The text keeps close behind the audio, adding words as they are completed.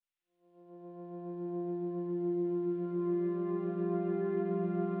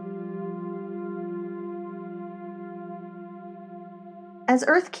As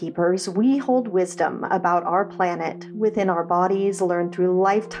Earth Keepers, we hold wisdom about our planet within our bodies learned through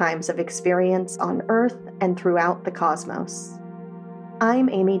lifetimes of experience on Earth and throughout the cosmos. I'm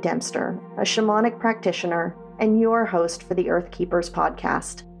Amy Dempster, a shamanic practitioner and your host for the Earth Keepers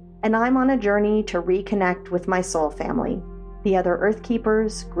podcast, and I'm on a journey to reconnect with my soul family, the other Earth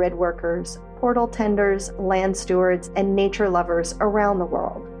Keepers, grid workers, portal tenders, land stewards, and nature lovers around the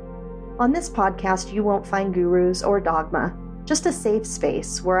world. On this podcast, you won't find gurus or dogma, just a safe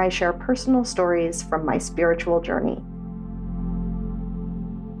space where I share personal stories from my spiritual journey.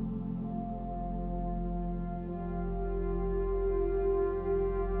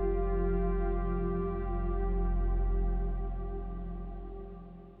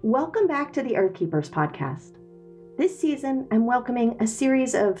 Welcome back to the Earth Keepers podcast. This season, I'm welcoming a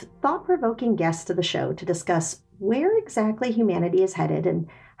series of thought-provoking guests to the show to discuss where exactly humanity is headed and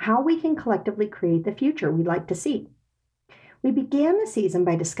how we can collectively create the future we'd like to see. We began the season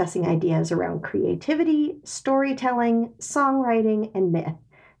by discussing ideas around creativity, storytelling, songwriting, and myth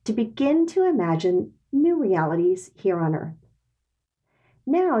to begin to imagine new realities here on Earth.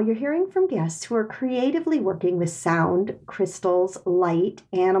 Now you're hearing from guests who are creatively working with sound, crystals, light,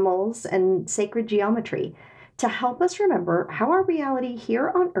 animals, and sacred geometry to help us remember how our reality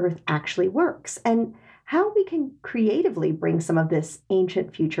here on Earth actually works and how we can creatively bring some of this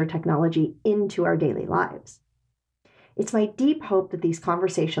ancient future technology into our daily lives. It's my deep hope that these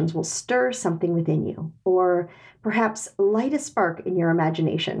conversations will stir something within you, or perhaps light a spark in your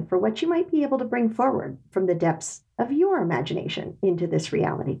imagination for what you might be able to bring forward from the depths of your imagination into this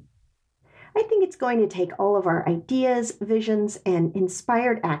reality. I think it's going to take all of our ideas, visions, and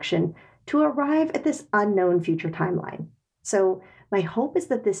inspired action to arrive at this unknown future timeline. So my hope is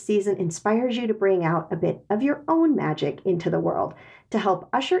that this season inspires you to bring out a bit of your own magic into the world to help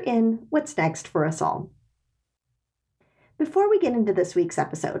usher in what's next for us all. Before we get into this week's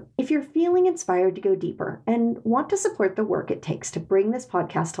episode, if you're feeling inspired to go deeper and want to support the work it takes to bring this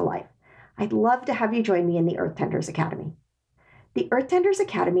podcast to life, I'd love to have you join me in the Earth Tenders Academy. The Earth Tenders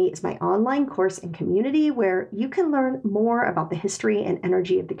Academy is my online course and community where you can learn more about the history and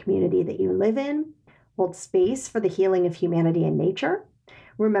energy of the community that you live in, hold space for the healing of humanity and nature,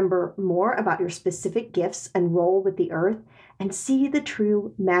 remember more about your specific gifts and role with the earth, and see the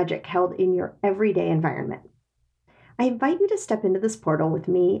true magic held in your everyday environment. I invite you to step into this portal with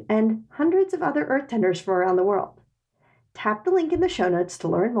me and hundreds of other Earth Tenders from around the world. Tap the link in the show notes to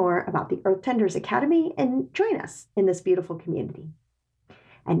learn more about the Earth Tenders Academy and join us in this beautiful community.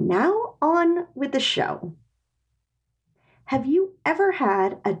 And now on with the show. Have you ever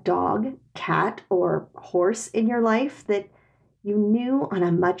had a dog, cat, or horse in your life that you knew on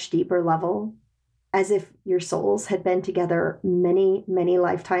a much deeper level, as if your souls had been together many, many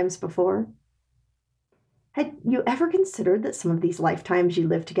lifetimes before? Had you ever considered that some of these lifetimes you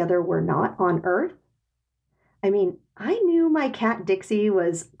lived together were not on Earth? I mean, I knew my cat Dixie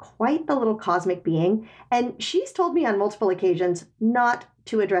was quite the little cosmic being, and she's told me on multiple occasions not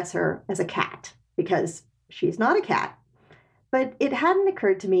to address her as a cat, because she's not a cat. But it hadn't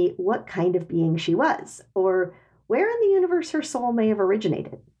occurred to me what kind of being she was, or where in the universe her soul may have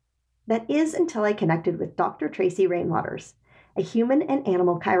originated. That is until I connected with Dr. Tracy Rainwaters, a human and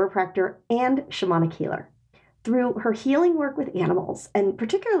animal chiropractor and shamanic healer. Through her healing work with animals, and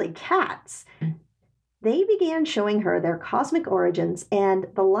particularly cats, they began showing her their cosmic origins and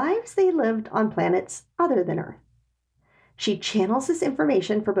the lives they lived on planets other than Earth. She channels this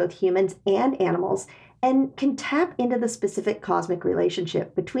information for both humans and animals and can tap into the specific cosmic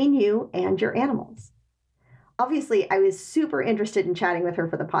relationship between you and your animals. Obviously, I was super interested in chatting with her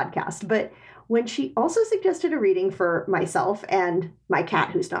for the podcast, but when she also suggested a reading for myself and my cat,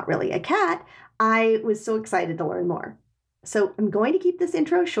 who's not really a cat, I was so excited to learn more. So I'm going to keep this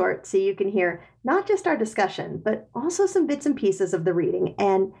intro short so you can hear not just our discussion, but also some bits and pieces of the reading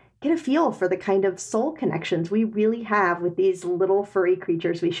and get a feel for the kind of soul connections we really have with these little furry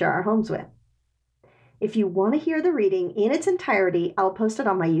creatures we share our homes with. If you want to hear the reading in its entirety, I'll post it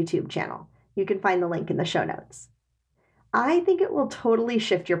on my YouTube channel. You can find the link in the show notes. I think it will totally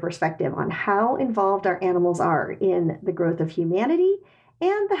shift your perspective on how involved our animals are in the growth of humanity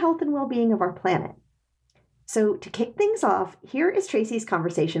and the health and well-being of our planet. So to kick things off, here is Tracy's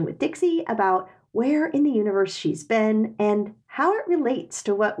conversation with Dixie about where in the universe she's been and how it relates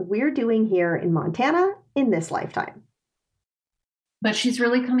to what we're doing here in Montana in this lifetime. But she's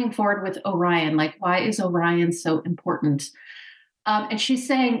really coming forward with Orion. Like, why is Orion so important? And she's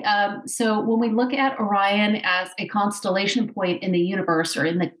saying, so when we look at Orion as a constellation point in the universe or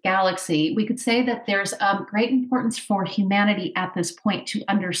in the galaxy, we could say that there's great importance for humanity at this point to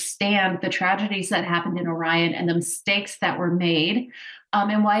understand the tragedies that happened in Orion and the mistakes that were made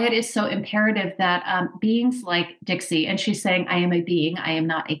And why it is so imperative that beings like Dixie, and she's saying, I am a being, I am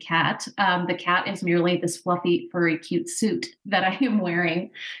not a cat. The cat is merely this fluffy, furry, cute suit that I am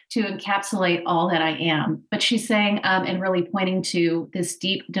wearing to encapsulate all that I am. But she's saying, and really pointing to this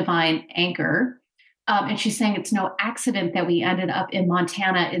deep divine anchor. And she's saying it's no accident that we ended up in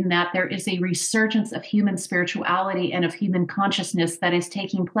Montana, in that there is a resurgence of human spirituality and of human consciousness that is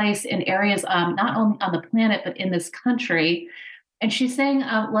taking place in areas not only on the planet, but in this country. And she's saying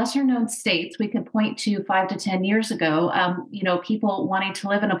lesser known states we could point to 5 to 10 years ago, people wanting to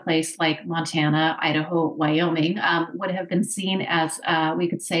live in a place like Montana, Idaho, Wyoming would have been seen as, we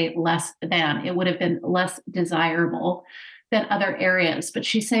could say, less than. It would have been less desirable than other areas. But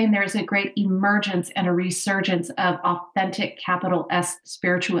she's saying there's a great emergence and a resurgence of authentic capital S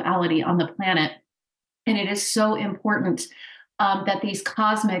spirituality on the planet. And it is so important that these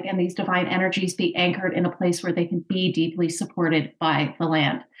cosmic and these divine energies be anchored in a place where they can be deeply supported by the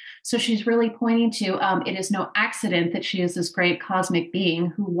land. So she's really pointing to it is no accident that she is this great cosmic being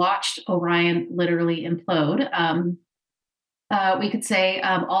who watched Orion literally implode. We could say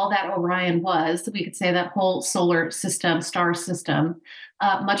all that Orion was, we could say that whole solar system, star system,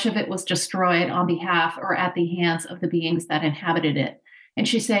 much of it was destroyed on behalf or at the hands of the beings that inhabited it. And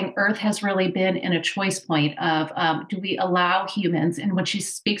she's saying Earth has really been in a choice point of do we allow humans? And when she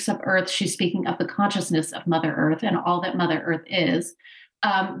speaks of Earth, she's speaking of the consciousness of Mother Earth and all that Mother Earth is.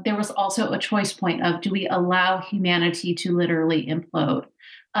 There was also a choice point of do we allow humanity to literally implode?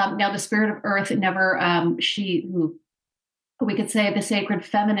 Now, the spirit of Earth never, we could say the sacred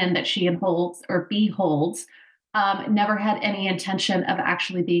feminine that she holds or beholds, never had any intention of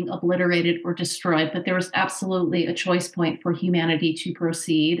actually being obliterated or destroyed, but there was absolutely a choice point for humanity to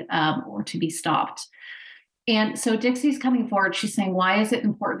proceed or to be stopped. And so Dixie's coming forward. She's saying, why is it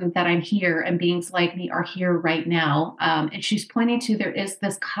important that I'm here and beings like me are here right now? And she's pointing to there is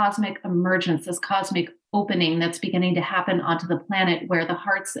this cosmic emergence, this cosmic opening that's beginning to happen onto the planet where the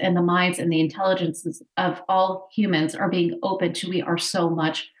hearts and the minds and the intelligences of all humans are being opened to we are so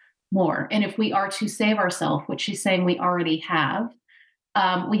much more. And if we are to save ourselves, which she's saying we already have,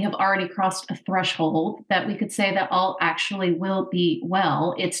 we have already crossed a threshold that we could say that all actually will be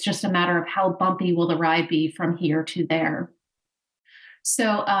well. It's just a matter of how bumpy will the ride be from here to there.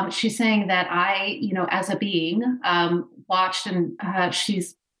 So she's saying that I, as a being, watched and I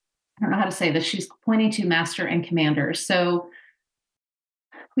don't know how to say this, she's pointing to master and commander. So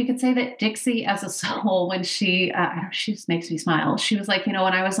we could say that Dixie as a soul, when she just makes me smile. She was like, when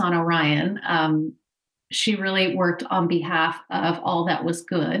I was on Orion, she really worked on behalf of all that was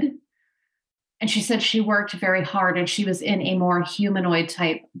good. And she said she worked very hard and she was in a more humanoid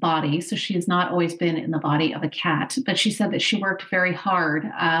type body. So she has not always been in the body of a cat, but she said that she worked very hard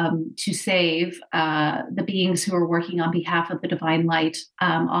to save the beings who were working on behalf of the divine light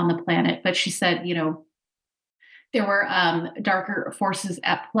on the planet. But she said, there were darker forces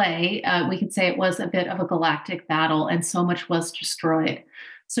at play. We could say it was a bit of a galactic battle and so much was destroyed.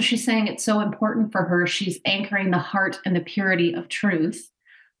 So she's saying it's so important for her. She's anchoring the heart and the purity of truth,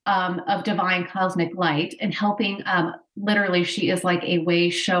 of divine cosmic light, and helping, literally, she is like a way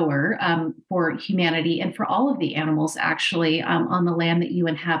shower for humanity and for all of the animals, actually, on the land that you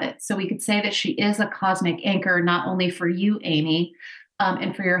inhabit. So we could say that she is a cosmic anchor, not only for you, Amy,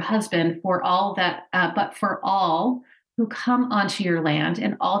 and for your husband, for all that, but for all who come onto your land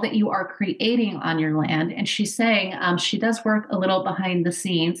and all that you are creating on your land. And she's saying she does work a little behind the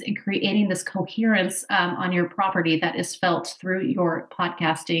scenes in creating this coherence on your property that is felt through your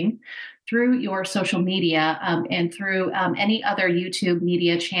podcasting, through your social media, and through any other YouTube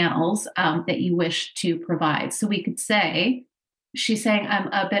media channels that you wish to provide. So we could say, she's saying I'm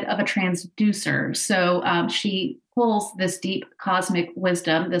a bit of a transducer. So she pulls this deep cosmic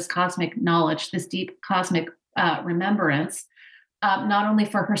wisdom, this cosmic knowledge, this deep cosmic remembrance, not only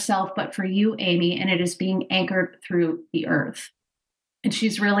for herself, but for you, Amy, and it is being anchored through the earth. And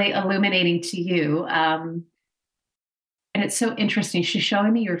she's really illuminating to you. And it's so interesting. She's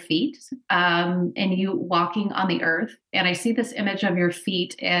showing me your feet and you walking on the earth. And I see this image of your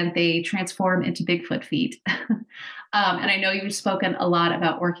feet and they transform into Bigfoot feet. And I know you've spoken a lot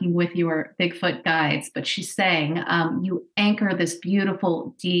about working with your Bigfoot guides, but she's saying you anchor this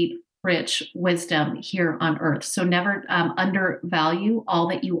beautiful, deep, rich wisdom here on earth. So never undervalue all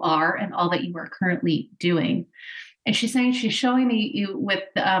that you are and all that you are currently doing. And she's saying she's showing me you with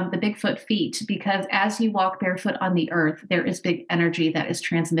the Bigfoot feet, because as you walk barefoot on the earth, there is big energy that is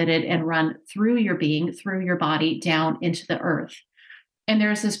transmitted and run through your being, through your body, down into the earth. And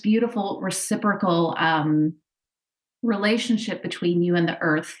there's this beautiful reciprocal relationship between you and the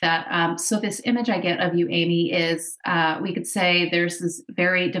earth. That so this image I get of you, Amy, is we could say there's this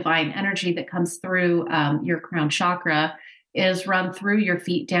very divine energy that comes through your crown chakra, is run through your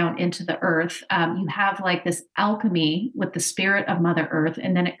feet down into the earth. You have like this alchemy with the spirit of Mother Earth,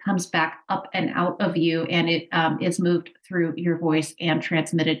 and then it comes back up and out of you, and it is moved through your voice and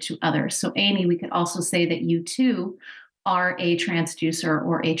transmitted to others. So, Amy, we could also say that you too are a transducer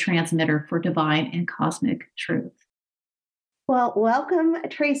or a transmitter for divine and cosmic truth. Well, welcome,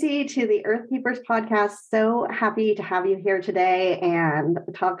 Tracy, to the Earth Keepers podcast. So happy to have you here today and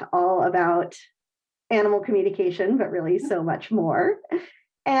talk all about animal communication, but really so much more.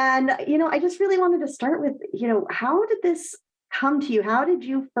 And, I just really wanted to start with, how did this come to you? How did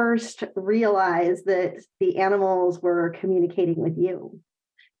you first realize that the animals were communicating with you?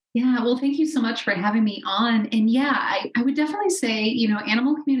 Yeah, well, thank you so much for having me on. And yeah, I would definitely say,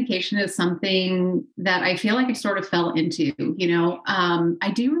 animal communication is something that I feel like I sort of fell into.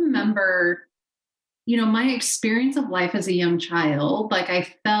 I do remember, my experience of life as a young child, like I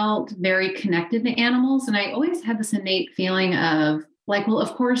felt very connected to animals. And I always had this innate feeling of like, well,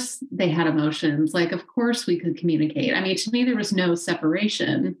 of course they had emotions. Like, of course we could communicate. I mean, to me, there was no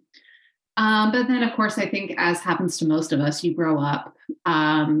separation. But then, of course, I think as happens to most of us, you grow up,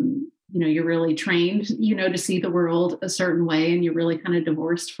 you're really trained, to see the world a certain way, and you're really kind of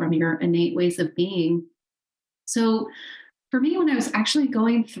divorced from your innate ways of being. So for me, when I was actually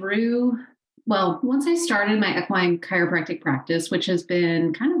going through, well, once I started my equine chiropractic practice, which has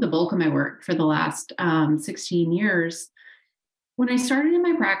been kind of the bulk of my work for the last 16 years, when I started in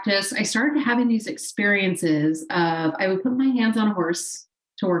my practice, I started having these experiences of I would put my hands on a horse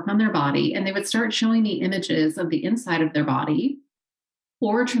to work on their body, and they would start showing me images of the inside of their body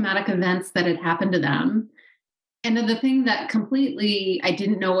or traumatic events that had happened to them. And then the thing that completely I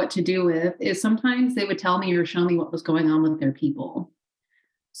didn't know what to do with is sometimes they would tell me or show me what was going on with their people.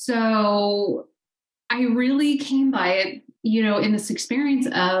 So I really came by it, in this experience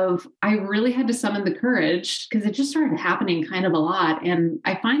of I really had to summon the courage because it just started happening kind of a lot. And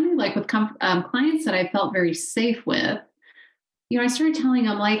I finally, like with clients that I felt very safe with, I started telling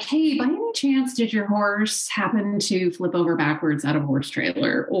them like, hey, by any chance, did your horse happen to flip over backwards out of a horse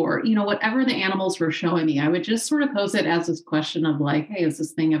trailer? Or, whatever the animals were showing me, I would just sort of pose it as this question of like, hey, has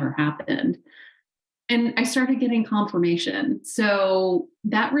this thing ever happened? And I started getting confirmation. So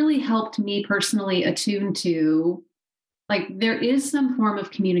that really helped me personally attune to like, there is some form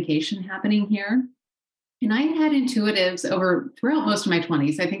of communication happening here. And I had intuitives throughout most of my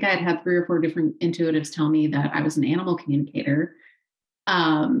 20s. I think I had 3 or 4 different intuitives tell me that I was an animal communicator.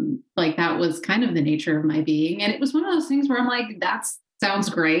 Like that was kind of the nature of my being. And it was one of those things where I'm like, that sounds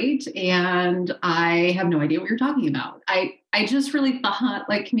great. And I have no idea what you're talking about. I just really thought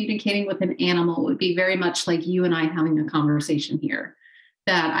like communicating with an animal would be very much like you and I having a conversation here,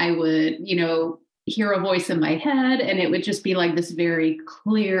 that I would, hear a voice in my head and it would just be like this very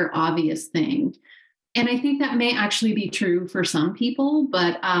clear, obvious thing. And I think that may actually be true for some people,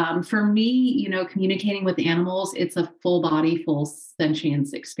 but for me, communicating with animals, it's a full body, full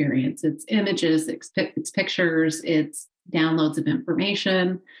sentience experience. It's images, it's pictures, it's downloads of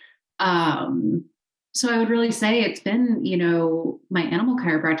information. So I would really say it's been, my animal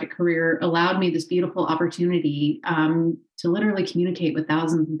chiropractic career allowed me this beautiful opportunity to literally communicate with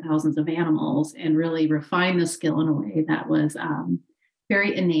thousands and thousands of animals and really refine the skill in a way that was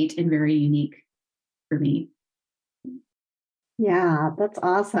very innate and very unique for me. Yeah, that's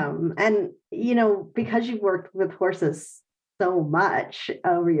awesome. And, because you've worked with horses so much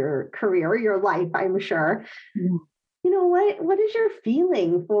over your career, your life, I'm sure, Yeah. What is your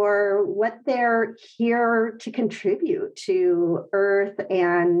feeling for what they're here to contribute to Earth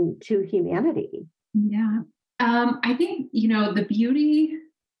and to humanity? Yeah. I think, the beauty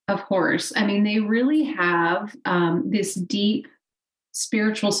of horse, I mean, they really have this deep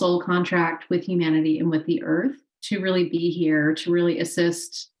spiritual soul contract with humanity and with the earth to really be here, to really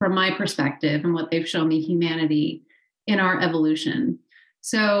assist from my perspective and what they've shown me humanity in our evolution.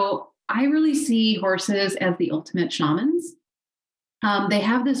 So I really see horses as the ultimate shamans. They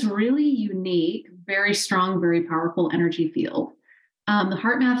have this really unique, very strong, very powerful energy field. The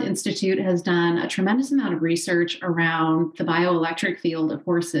HeartMath Institute has done a tremendous amount of research around the bioelectric field of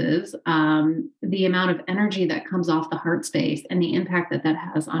horses, the amount of energy that comes off the heart space and the impact that that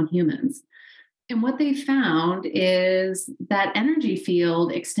has on humans. And what they found is that energy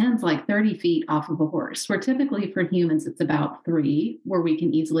field extends like 30 feet off of a horse, where typically for humans, it's about 3, where we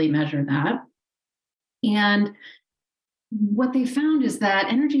can easily measure that. And what they found is that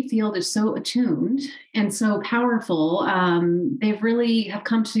energy field is so attuned and so powerful. They've really have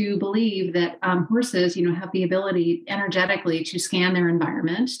come to believe that horses, have the ability energetically to scan their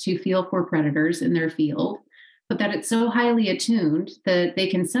environment, to feel for predators in their field, but that it's so highly attuned that they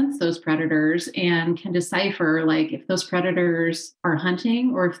can sense those predators and can decipher, like, if those predators are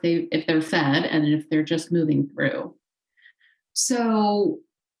hunting or if they're fed and if they're just moving through. So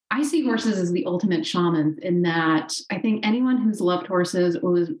I see horses as the ultimate shamans in that I think anyone who's loved horses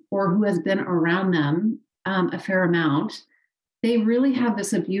or who has been around them a fair amount, they really have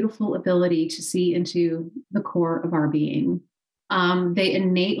this a beautiful ability to see into the core of our being. They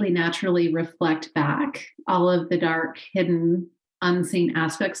innately, naturally reflect back all of the dark, hidden, unseen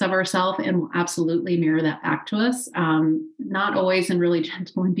aspects of ourselves and will absolutely mirror that back to us. Not always in really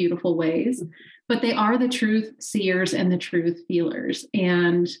gentle and beautiful ways, but they are the truth seers and the truth feelers.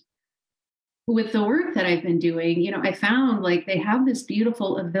 And with the work that I've been doing, I found like they have this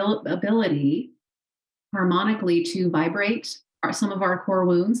beautiful ability harmonically to vibrate some of our core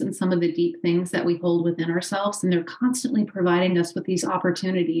wounds and some of the deep things that we hold within ourselves. And they're constantly providing us with these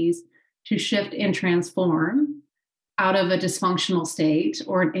opportunities to shift and transform out of a dysfunctional state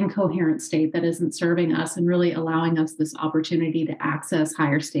or an incoherent state that isn't serving us, and really allowing us this opportunity to access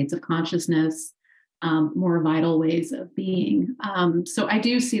higher states of consciousness, more vital ways of being. So I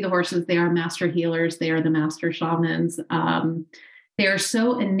do see the horses, they are master healers. They are the master shamans. They are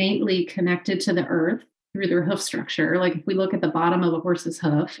so innately connected to the earth through their hoof structure. Like if we look at the bottom of a horse's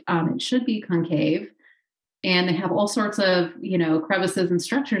hoof, it should be concave. And they have all sorts of, crevices and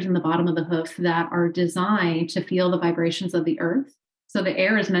structures in the bottom of the hoof that are designed to feel the vibrations of the earth. So the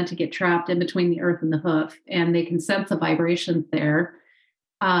air is meant to get trapped in between the earth and the hoof, and they can sense the vibrations there.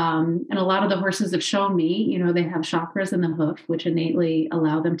 And a lot of the horses have shown me, they have chakras in the hoof, which innately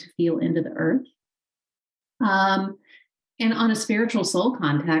allow them to feel into the earth. And on a spiritual soul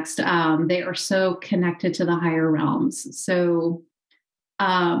context, they are so connected to the higher realms. So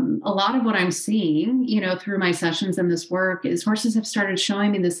a lot of what I'm seeing, through my sessions and this work is horses have started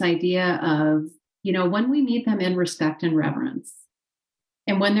showing me this idea of, when we meet them in respect and reverence,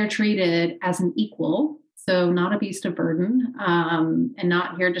 and when they're treated as an equal, so not a beast of burden, and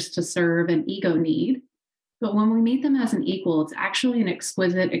not here just to serve an ego need, but when we meet them as an equal, it's actually an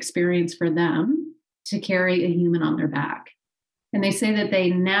exquisite experience for them to carry a human on their back. And they say that they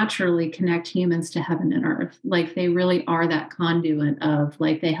naturally connect humans to heaven and earth. Like they really are that conduit of,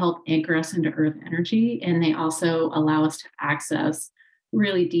 like, they help anchor us into earth energy. And they also allow us to access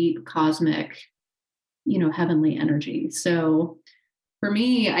really deep cosmic, heavenly energy. So for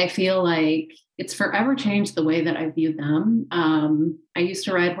me, I feel like it's forever changed the way that I view them. I used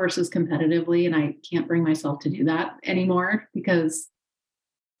to ride horses competitively, and I can't bring myself to do that anymore because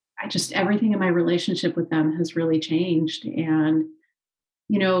everything in my relationship with them has really changed. And,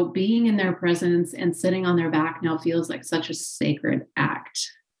 being in their presence and sitting on their back now feels like such a sacred act.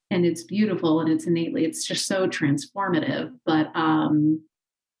 And it's beautiful, and it's just so transformative. But,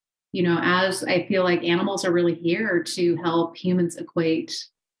 as I feel like animals are really here to help humans equate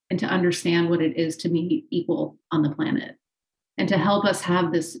and to understand what it is to be equal on the planet, and to help us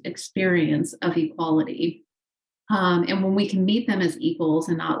have this experience of equality. And when we can meet them as equals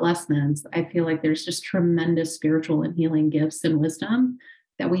and not less than, I feel like there's just tremendous spiritual and healing gifts and wisdom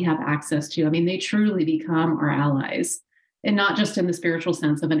that we have access to. I mean, they truly become our allies, and not just in the spiritual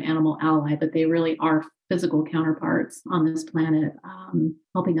sense of an animal ally, but they really are physical counterparts on this planet,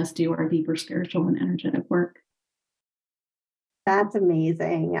 helping us do our deeper spiritual and energetic work. That's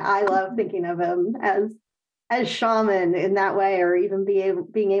amazing. I love thinking of them as shaman in that way, or even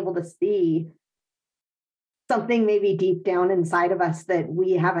being able to see something maybe deep down inside of us that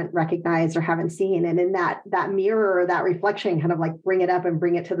we haven't recognized or haven't seen. And in that mirror, or that reflection, kind of like bring it up and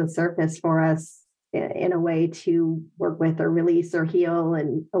bring it to the surface for us in a way to work with or release or heal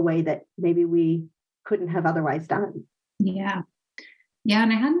in a way that maybe we couldn't have otherwise done. Yeah. Yeah.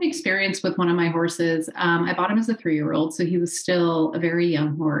 And I had an experience with one of my horses. I bought him as a 3-year-old. So he was still a very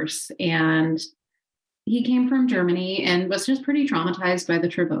young horse. And he came from Germany and was just pretty traumatized by the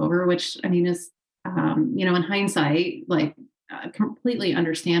trip over, which is, in hindsight, completely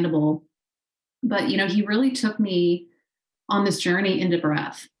understandable. But, he really took me on this journey into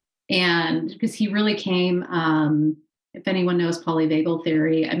breath. And because he really came, if anyone knows polyvagal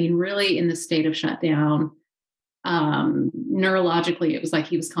theory, really in the state of shutdown. Neurologically, it was like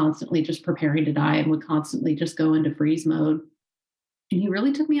he was constantly just preparing to die and would constantly just go into freeze mode. And he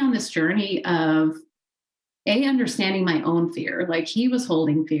really took me on this journey of understanding my own fear. Like he was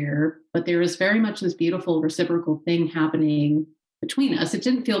holding fear, but there was very much this beautiful reciprocal thing happening between us. It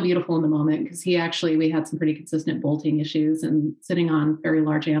didn't feel beautiful in the moment because we had some pretty consistent bolting issues, and sitting on very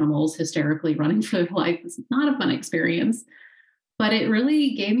large animals, hysterically running for their life was not a fun experience. But it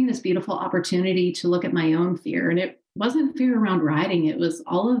really gave me this beautiful opportunity to look at my own fear. And it wasn't fear around riding, it was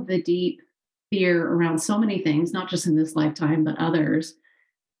all of the deep fear around so many things, not just in this lifetime, but others.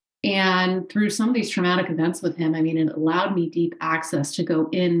 And through some of these traumatic events with him, I mean, it allowed me deep access to go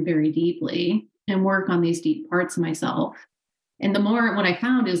in very deeply and work on these deep parts of myself. And what I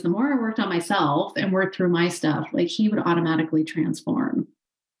found is the more I worked on myself and worked through my stuff, like he would automatically transform.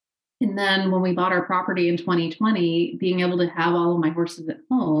 And then when we bought our property in 2020, being able to have all of my horses at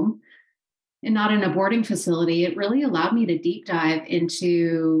home and not in a boarding facility, it really allowed me to deep dive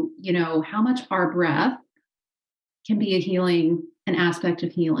into, how much our breath can be an aspect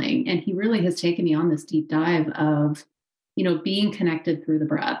of healing. And he really has taken me on this deep dive of, being connected through the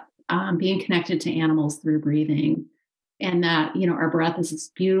breath, being connected to animals through breathing. And that, our breath is this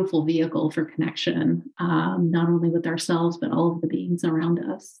beautiful vehicle for connection, not only with ourselves, but all of the beings around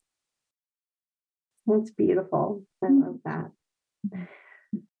us. That's beautiful. I love that.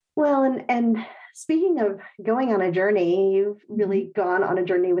 Well, and speaking of going on a journey, you've really gone on a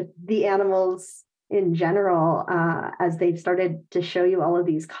journey with the animals in general, as they've started to show you all of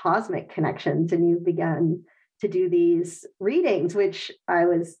these cosmic connections, and you've begun to do these readings, which I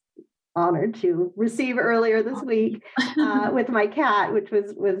was honored to receive earlier this week with my cat, which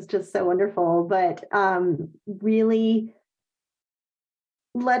was just so wonderful. But really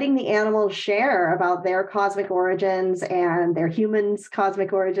letting the animals share about their cosmic origins and their humans'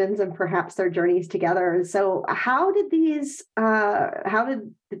 cosmic origins, and perhaps their journeys together. So, how did these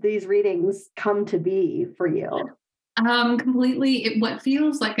readings come to be for you? Completely. What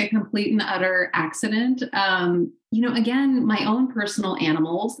feels like a complete and utter accident. Again, my own personal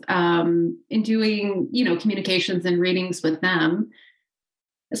animals, in doing, communications and readings with them,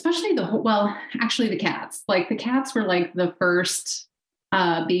 especially the cats. Like the cats were like the first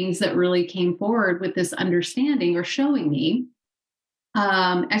beings that really came forward with this understanding or showing me.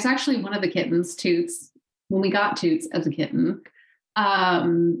 As actually one of the kittens, Toots, when we got Toots as a kitten,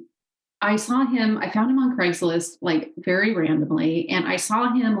 I found him on Craigslist, like very randomly. And I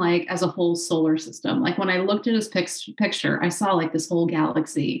saw him like as a whole solar system. Like when I looked at his picture, I saw like this whole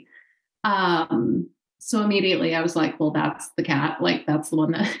galaxy. So immediately I was like, well, that's the cat. Like that's the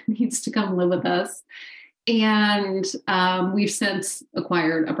one that needs to come live with us. And we've since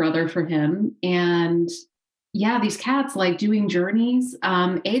acquired a brother for him. And yeah, these cats like doing journeys.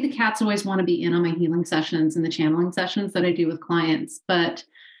 The cats always want to be in on my healing sessions and the channeling sessions that I do with clients. But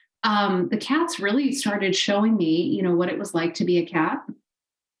the cats really started showing me, what it was like to be a cat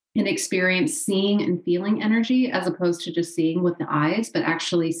and experience seeing and feeling energy, as opposed to just seeing with the eyes, but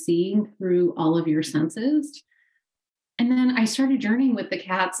actually seeing through all of your senses. And then I started journeying with the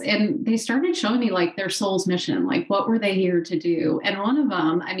cats, and they started showing me like their soul's mission, like what were they here to do? And one of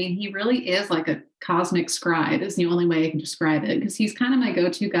them, I mean, he really is like a cosmic scribe is the only way I can describe it, because he's kind of my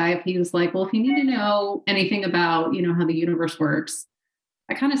go-to guy. If he was like, well, if you need to know anything about, how the universe works,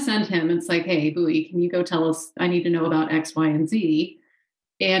 I kind of send him. It's like, hey, Bowie, can you go tell us, I need to know about X, Y, and Z.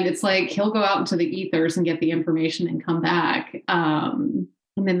 And it's like, he'll go out into the ethers and get the information and come back. And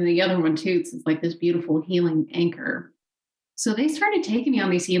then the other one, Toots, is like this beautiful healing anchor. So they started taking me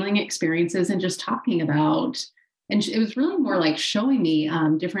on these healing experiences and just talking about, and it was really more like showing me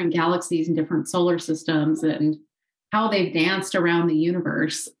different galaxies and different solar systems and how they've danced around the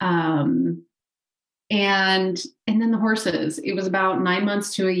universe. And then the horses, it was about 9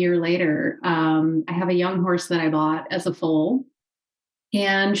 months to a year later. I have a young horse that I bought as a foal,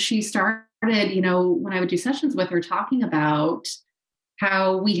 and she started, when I would do sessions with her, talking about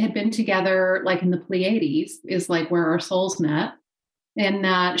how we had been together, like in the Pleiades is like where our souls met, and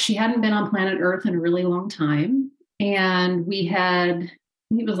that she hadn't been on planet Earth in a really long time. And it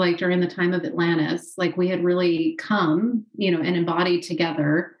was like during the time of Atlantis, like we had really come, and embodied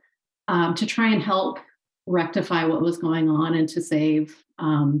together to try and help rectify what was going on and to save,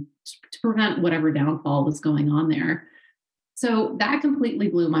 to prevent whatever downfall was going on there. So that completely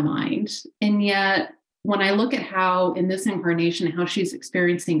blew my mind. And yet, when I look at how in this incarnation, how she's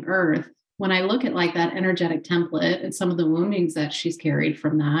experiencing Earth, when I look at like that energetic template and some of the woundings that she's carried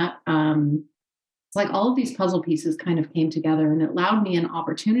from that, it's like all of these puzzle pieces kind of came together, and it allowed me an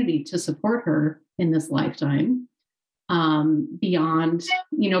opportunity to support her in this lifetime, beyond,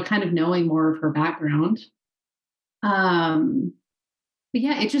 kind of knowing more of her background. But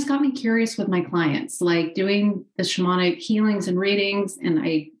yeah, it just got me curious with my clients, like doing the shamanic healings and readings. And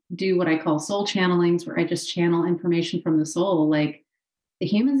I do what I call soul channelings, where I just channel information from the soul. Like, the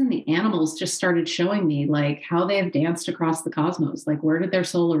humans and the animals just started showing me like how they have danced across the cosmos, like where did their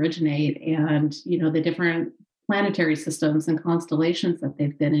soul originate, and the different planetary systems and constellations that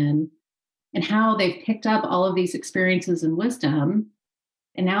they've been in, and how they've picked up all of these experiences and wisdom,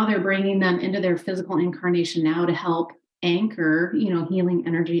 and now they're bringing them into their physical incarnation now to help anchor healing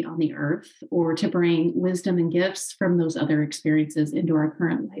energy on the earth, or to bring wisdom and gifts from those other experiences into our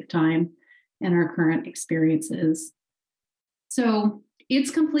current lifetime and our current experiences. So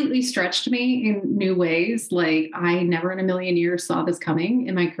it's completely stretched me in new ways. Like, I never in a million years saw this coming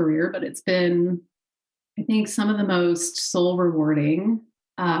in my career, but it's been, I think, some of the most soul rewarding,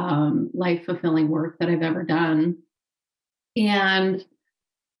 life fulfilling work that I've ever done. And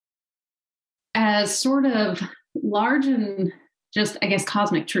as sort of large and just, I guess,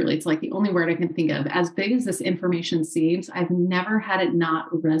 cosmic, truly, it's like the only word I can think of, as big as this information seems, I've never had it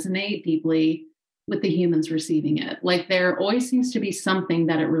not resonate deeply with the humans receiving it. Like, there always seems to be something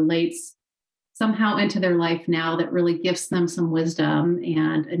that it relates somehow into their life now that really gives them some wisdom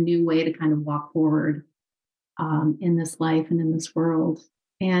and a new way to kind of walk forward in this life and in this world.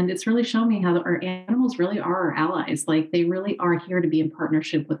 And it's really shown me how our animals really are our allies. Like, they really are here to be in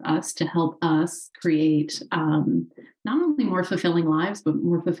partnership with us to help us create not only more fulfilling lives, but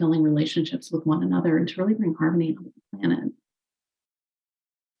more fulfilling relationships with one another, and to really bring harmony on the planet.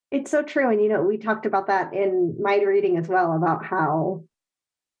 It's so true. And, we talked about that in my reading as well, about how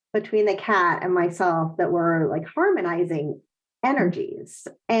between the cat and myself that we're like harmonizing energies.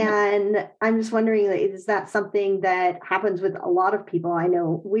 And I'm just wondering, is that something that happens with a lot of people? I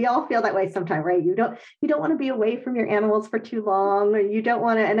know we all feel that way sometimes, right? You don't want to be away from your animals for too long, or you don't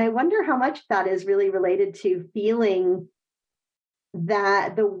want to. And I wonder how much that is really related to feeling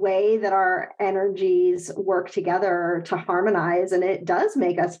that the way that our energies work together to harmonize, and it does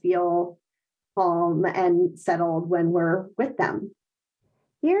make us feel calm and settled when we're with them.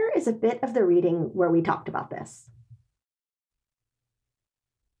 Here is a bit of the reading where we talked about this.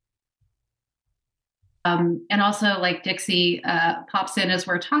 And also, like, Dixie pops in as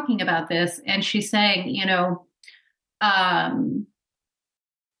we're talking about this, and she's saying, part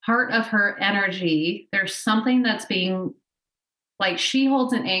of her energy, there's something that's being, like, she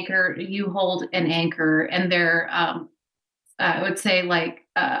holds an anchor, you hold an anchor, and they're, I would say, like,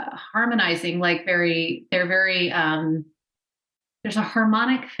 harmonizing, like, they're very, there's a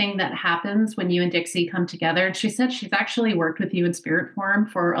harmonic thing that happens when you and Dixie come together. And she said she's actually worked with you in spirit form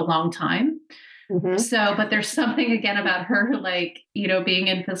for a long time. Mm-hmm. So, but there's something again about her, like, being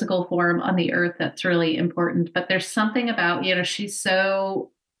in physical form on the earth that's really important. But there's something about, she's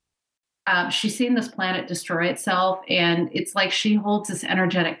so, she's seen this planet destroy itself, and it's like she holds this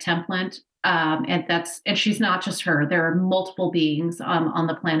energetic template. And she's not just her. There are multiple beings on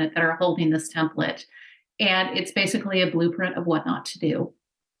the planet that are holding this template. And it's basically a blueprint of what not to do.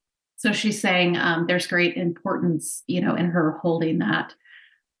 So she's saying there's great importance, in her holding that.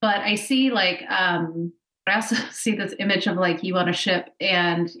 But I see, like, I also see this image of, like, you on a ship,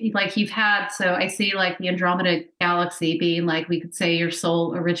 and like so I see, like, the Andromeda galaxy being, like, we could say your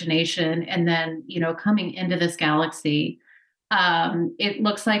soul origination. And then, coming into this galaxy, it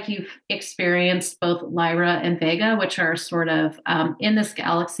looks like you've experienced both Lyra and Vega, which are sort of in this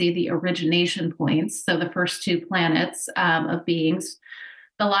galaxy, the origination points. So the first two planets of beings.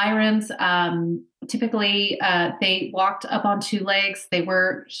 The Lyrans, typically, they walked up on two legs. They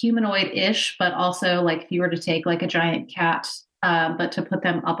were humanoid-ish, but also, like, if you were to take, like, a giant cat, but to put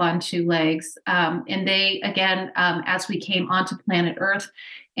them up on two legs. And they, again, as we came onto planet Earth,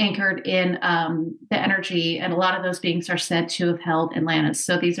 anchored in the energy, and a lot of those beings are said to have held Atlantis.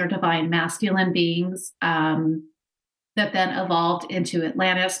 So these are divine masculine beings that then evolved into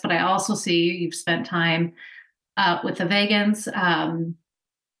Atlantis. But I also see you've spent time with the Vegans,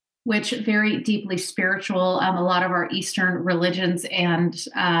 which very deeply spiritual. A lot of our Eastern religions and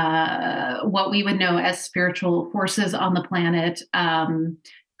what we would know as spiritual forces on the planet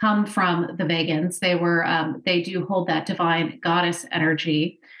come from the Vegans. They do hold that divine goddess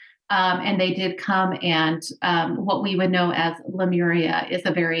energy. And they did come, and what we would know as Lemuria is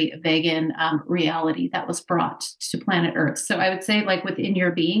a very Vegan reality that was brought to planet Earth. So I would say, like, within your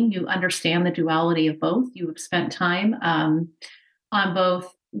being, you understand the duality of both. You have spent time on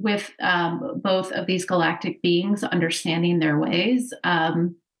both, with both of these galactic beings, understanding their ways.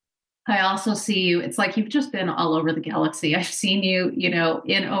 I also see you, it's like you've just been all over the galaxy. I've seen you,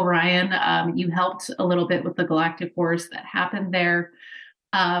 in Orion. You helped a little bit with the galactic wars that happened there.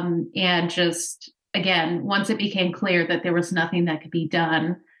 And just, again, once it became clear that there was nothing that could be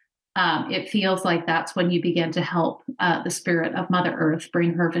done, it feels like that's when you begin to help the spirit of Mother Earth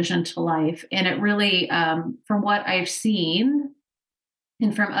bring her vision to life. And it really, from what I've seen,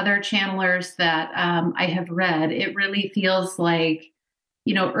 and from other channelers that I have read, it really feels like,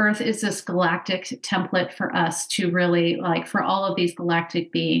 Earth is this galactic template for us to really, like, for all of these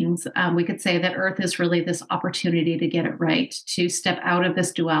galactic beings. We could say that Earth is really this opportunity to get it right, to step out of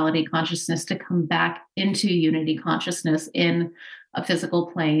this duality consciousness, to come back into unity consciousness in a physical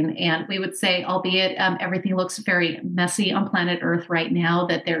plane. And we would say, albeit everything looks very messy on planet Earth right now,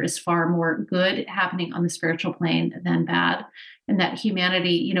 that there is far more good happening on the spiritual plane than bad. And that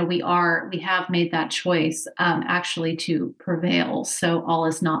humanity, we have made that choice actually to prevail. So all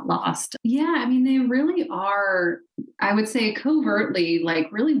is not lost. Yeah, I mean, they really are, I would say, covertly, like,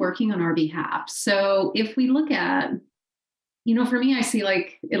 really working on our behalf. So if we look at, for me, I see,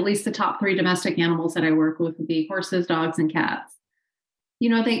 like, at least the top 3 domestic animals that I work with would be horses, dogs, and cats.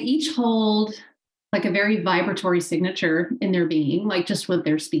 They each hold like a very vibratory signature in their being, like, just with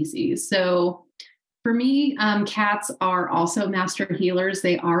their species. So for me, cats are also master healers.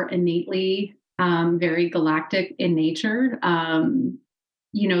 They are innately very galactic in nature.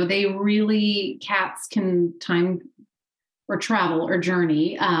 Cats can time or travel or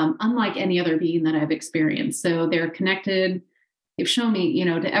journey, unlike any other being that I've experienced. So they're connected. They've shown me,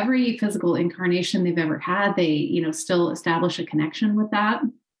 to every physical incarnation they've ever had, they, still establish a connection with that.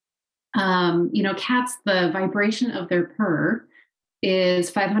 Cats, the vibration of their purr is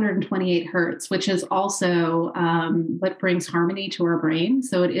 528 hertz, which is also what brings harmony to our brain.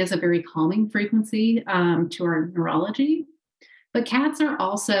 So it is a very calming frequency to our neurology. But cats are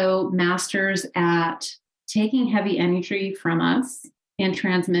also masters at taking heavy energy from us and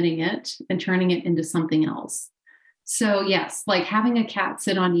transmitting it and turning it into something else. So yes, like, having a cat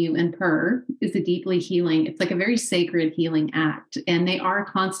sit on you and purr is a deeply healing. It's like a very sacred healing act. And they are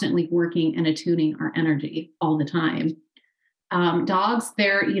constantly working and attuning our energy all the time. Dogs,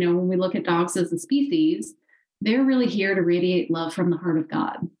 when we look at dogs as a species, they're really here to radiate love from the heart of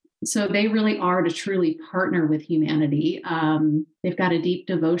God. So they really are to truly partner with humanity. They've got a deep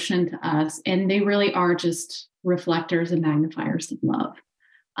devotion to us, and they really are just reflectors and magnifiers of love.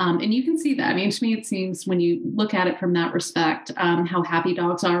 And you can see that. I mean, to me, it seems, when you look at it from that respect, how happy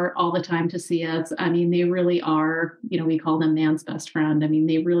dogs are all the time to see us. I mean, they really are, we call them man's best friend. I mean,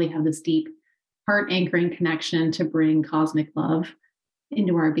 they really have this deep heart anchoring connection to bring cosmic love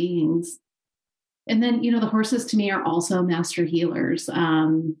into our beings. And then, the horses, to me, are also master healers.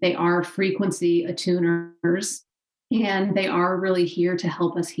 They are frequency attuners, and they are really here to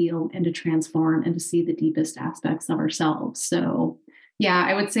help us heal and to transform and to see the deepest aspects of ourselves. So yeah,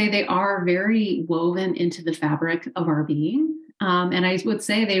 I would say they are very woven into the fabric of our being. And I would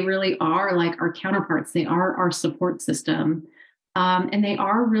say they really are like our counterparts. They are our support system. And they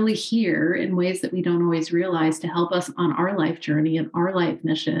are really here in ways that we don't always realize, to help us on our life journey and our life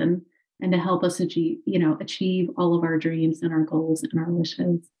mission, and to help us achieve all of our dreams and our goals and our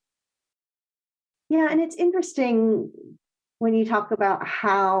wishes. Yeah, and it's interesting when you talk about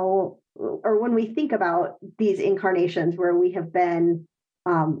how, or when we think about these incarnations where we have been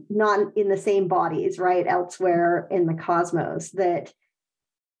not in the same bodies, right, elsewhere in the cosmos, that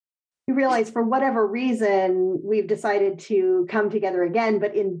you realize, for whatever reason, we've decided to come together again,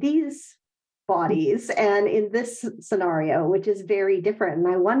 but in these bodies and in this scenario, which is very different. And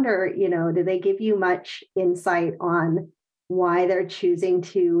I wonder, do they give you much insight on why they're choosing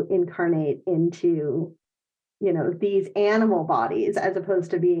to incarnate into, these animal bodies, as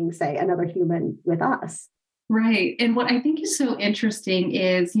opposed to being, say, another human with us? Right. And what I think is so interesting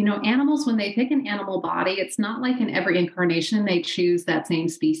is, animals, when they pick an animal body, it's not like in every incarnation they choose that same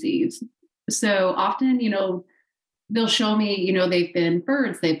species. So often, they'll show me, they've been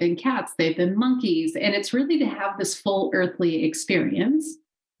birds, they've been cats, they've been monkeys. And it's really to have this full earthly experience,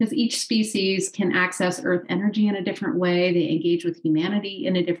 because each species can access earth energy in a different way. They engage with humanity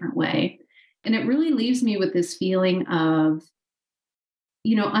in a different way. And it really leaves me with this feeling of,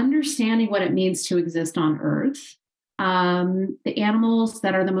 understanding what it means to exist on Earth. The animals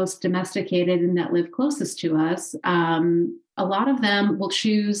that are the most domesticated and that live closest to us, a lot of them will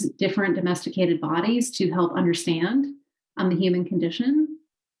choose different domesticated bodies to help understand the human condition.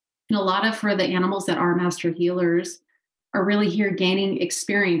 And for the animals that are master healers are really here gaining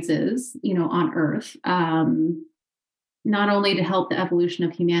experiences, on Earth, not only to help the evolution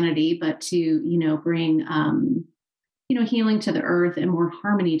of humanity, but to, bring healing to the earth and more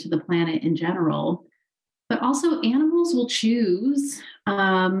harmony to the planet in general. But also, animals will choose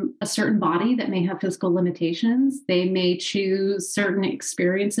a certain body that may have physical limitations. They may choose certain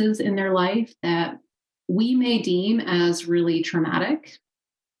experiences in their life that we may deem as really traumatic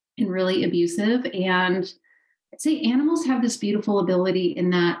and really abusive. And I'd say animals have this beautiful ability in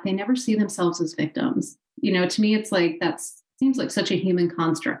that they never see themselves as victims. To me, it's like that's seems like such a human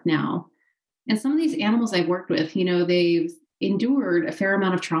construct now. And some of these animals I've worked with, they've endured a fair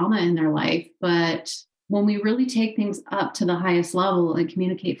amount of trauma in their life, but when we really take things up to the highest level and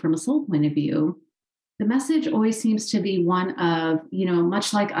communicate from a soul point of view, the message always seems to be one of,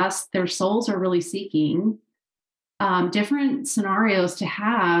 much like us, their souls are really seeking different scenarios to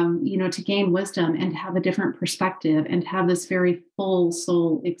have, to gain wisdom and to have a different perspective and to have this very full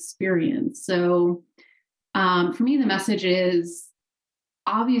soul experience. So for me, the message is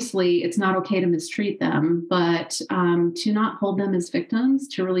obviously it's not okay to mistreat them, but to not hold them as victims,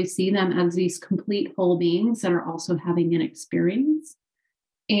 to really see them as these complete whole beings that are also having an experience,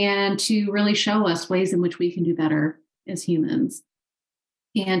 and to really show us ways in which we can do better as humans.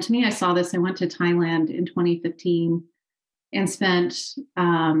 And to me, I saw this. I went to Thailand in 2015 and spent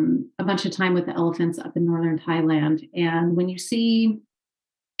a bunch of time with the elephants up in northern Thailand. And when you see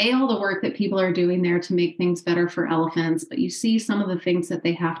all the work that people are doing there to make things better for elephants, but you see some of the things that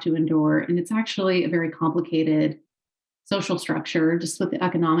they have to endure. And it's actually a very complicated social structure, just with the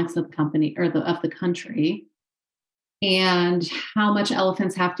economics of the company or of the country, and how much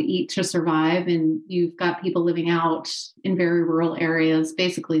elephants have to eat to survive. And you've got people living out in very rural areas,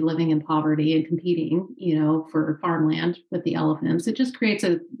 basically living in poverty and competing, for farmland with the elephants. It just creates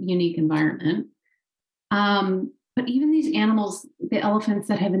a unique environment. But even these animals, the elephants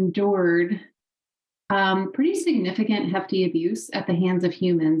that have endured pretty significant, hefty abuse at the hands of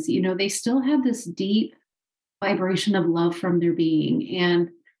humans, they still have this deep vibration of love from their being.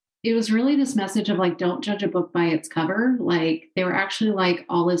 And it was really this message of like, don't judge a book by its cover. Like, they were actually like,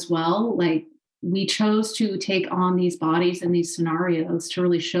 all is well. Like, we chose to take on these bodies and these scenarios to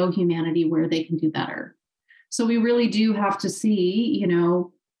really show humanity where they can do better. So we really do have to see,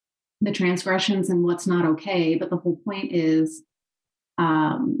 the transgressions and what's not okay. But the whole point is,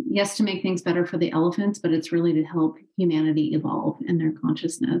 yes, to make things better for the elephants, but it's really to help humanity evolve in their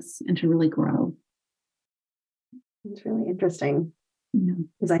consciousness and to really grow. It's really interesting. Yeah.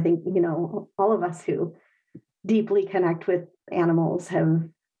 Because I think, all of us who deeply connect with animals have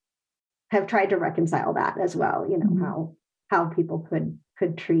tried to reconcile that as well, mm-hmm. how people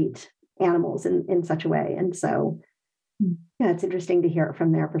could treat animals in such a way. And so, yeah, it's interesting to hear it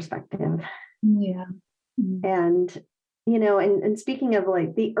from their perspective. Yeah. Mm-hmm. And, and speaking of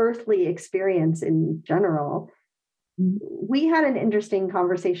like the earthly experience in general, we had an interesting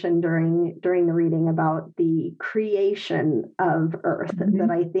conversation during the reading about the creation of Earth mm-hmm.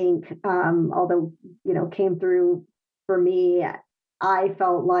 that I think, although, came through for me, I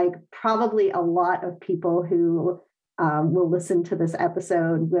felt like probably a lot of people who will listen to this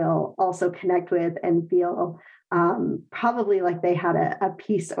episode will also connect with and feel probably like they had a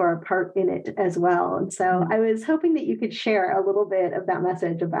piece or a part in it as well. And so mm-hmm. I was hoping that you could share a little bit of that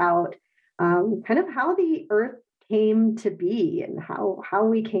message about kind of how the Earth came to be and how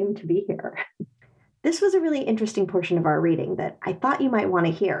we came to be here. This was a really interesting portion of our reading that I thought you might want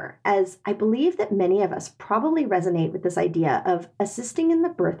to hear, as I believe that many of us probably resonate with this idea of assisting in the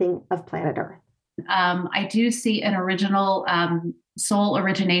birthing of planet Earth. I do see an original soul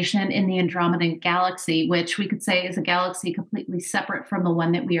origination in the Andromedan galaxy, which we could say is a galaxy completely separate from the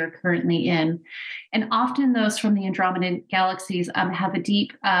one that we are currently in. And often those from the Andromedan galaxies have a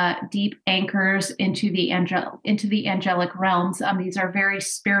deep anchors into the angelic realms. These are very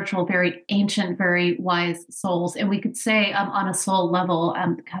spiritual, very ancient, very wise souls. And we could say on a soul level,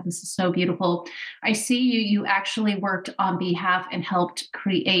 God, this is so beautiful. I see you actually worked on behalf and helped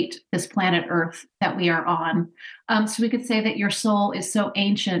create this planet Earth that we are on. So we could say that your soul is so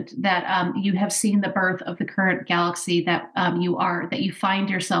ancient that you have seen the birth of the current galaxy that you find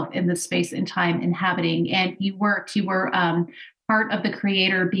yourself in this space and time inhabiting. And you were part of the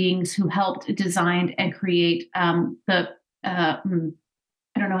creator beings who helped design and create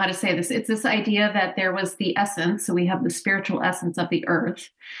I don't know how to say this. It's this idea that there was the essence. So we have the spiritual essence of the earth.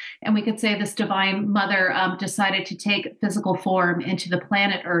 And we could say this divine mother decided to take physical form into the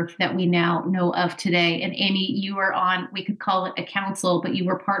planet Earth that we now know of today. And Amy, you were on, we could call it a council, but you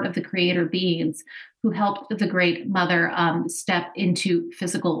were part of the creator beings who helped the great mother step into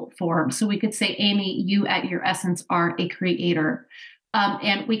physical form. So we could say, Amy, you at your essence are a creator.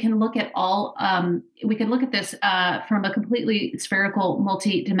 And we can look at this from a completely spherical,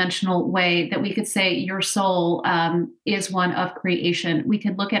 multi-dimensional way, that we could say your soul is one of creation. We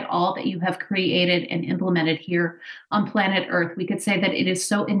could look at all that you have created and implemented here on planet Earth. We could say that it is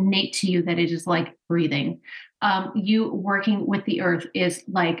so innate to you that it is like breathing. you working with the earth is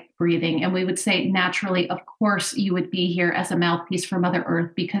like breathing. And we would say naturally, of course, you would be here as a mouthpiece for Mother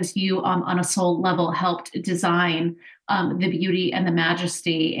Earth because you, on a soul level, helped design the beauty and the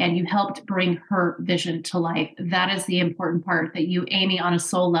majesty, and you helped bring her vision to life. That is the important part, that you, Amy, on a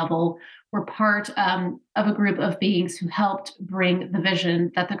soul level, were part of a group of beings who helped bring the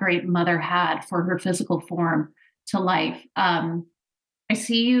vision that the Great Mother had for her physical form to life. I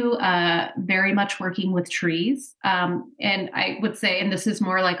see you very much working with trees. And I would say, and this is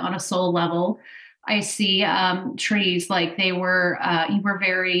more like on a soul level, I see trees like you were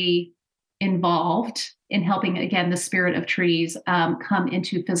very involved in helping, again, the spirit of trees come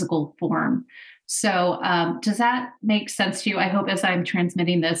into physical form. So does that make sense to you? I hope as I'm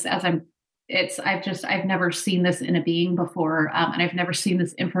transmitting this, I've never seen this in a being before. And I've never seen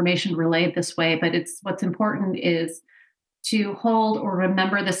this information relayed this way, but what's important is to hold or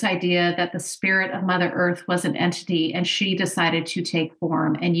remember this idea that the spirit of Mother Earth was an entity and she decided to take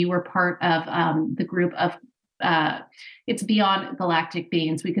form. And you were part of the group of, it's beyond galactic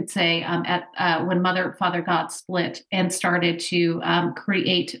beings. We could say when Mother, Father God split and started to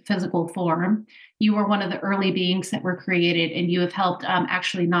create physical form, you were one of the early beings that were created, and you have helped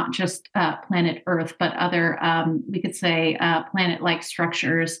actually not just planet Earth, but other, we could say, planet-like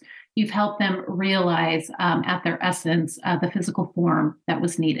structures. You've helped them realize at their essence the physical form that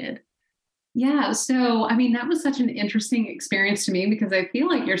was needed. Yeah. So, I mean, that was such an interesting experience to me because I feel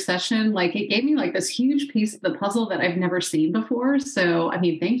like your session, like it gave me like this huge piece of the puzzle that I've never seen before. So, I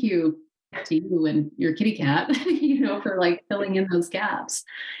mean, thank you to you and your kitty cat, for like filling in those gaps.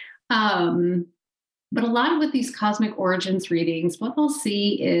 But a lot with these cosmic origins readings, what I'll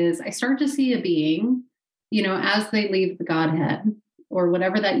see is I start to see a being, as they leave the Godhead or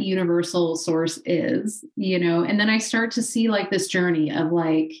whatever that universal source is, and then I start to see like this journey of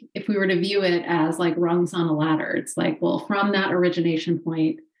like, if we were to view it as like rungs on a ladder, it's like, well, from that origination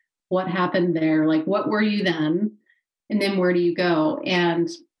point, what happened there? Like, what were you then? And then where do you go? And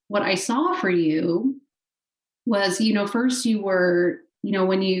what I saw for you was, first you were,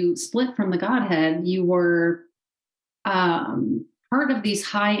 when you split from the Godhead, you were part of these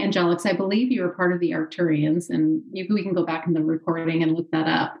high angelics. I believe you were part of the Arcturians, and we can go back in the recording and look that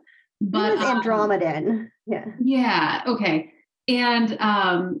up. But it was Andromedan. Yeah. Yeah. Okay. And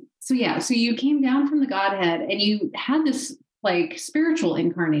so you came down from the Godhead and you had this like spiritual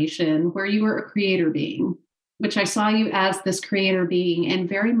incarnation where you were a creator being, which I saw you as this creator being, and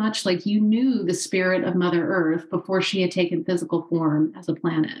very much like you knew the spirit of Mother Earth before she had taken physical form as a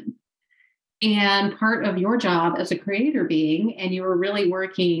planet. And part of your job as a creator being, and you were really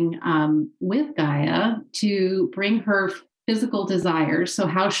working with Gaia to bring her physical desires, so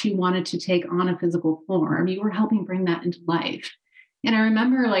how she wanted to take on a physical form, you were helping bring that into life. And I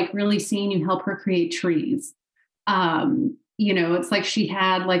remember like really seeing you help her create trees. It's like she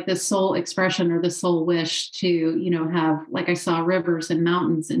had like this soul expression or the soul wish to, have, like I saw rivers and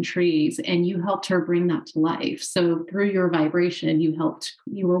mountains and trees, and you helped her bring that to life. So through your vibration, you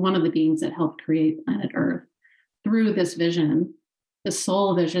were one of the beings that helped create planet Earth through this vision, the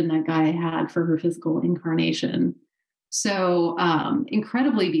soul vision that Gaia had for her physical incarnation. So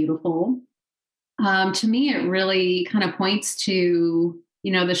incredibly beautiful. To me, it really kind of points to the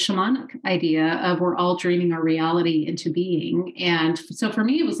shamanic idea of we're all dreaming our reality into being. And so for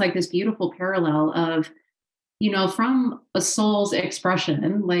me, it was like this beautiful parallel of, from a soul's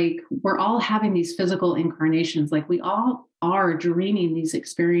expression, like we're all having these physical incarnations, like we all are dreaming these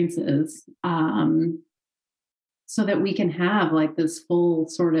experiences so that we can have like this full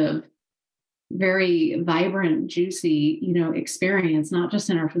sort of very vibrant, juicy, experience, not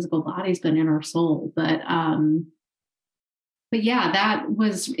just in our physical bodies, but in our soul. But yeah,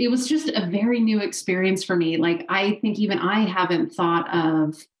 it was just a very new experience for me. Like, I think even I haven't thought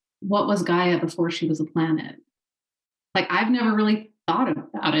of what was Gaia before she was a planet. Like, I've never really thought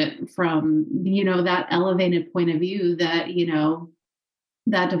about it from, that elevated point of view that,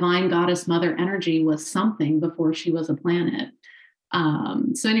 that divine goddess mother energy was something before she was a planet.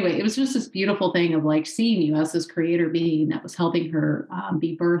 So anyway, it was just this beautiful thing of like seeing you as this creator being that was helping her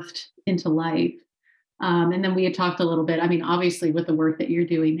be birthed into life. And then we had talked a little bit, I mean, obviously with the work that you're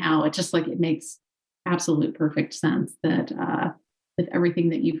doing now, it just like, it makes absolute perfect sense that with everything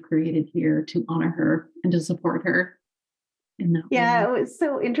that you've created here to honor her and to support her. Yeah, it was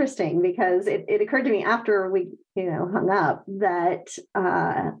so interesting because it occurred to me after we, hung up that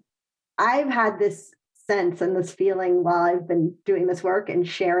I've had this sense and this feeling while I've been doing this work and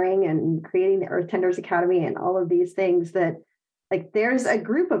sharing and creating the Earth Tenders Academy and all of these things that like there's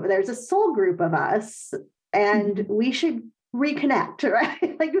a soul group of us and we should reconnect,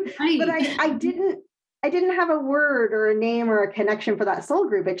 right? Like, right. But I didn't I didn't have a word or a name or a connection for that soul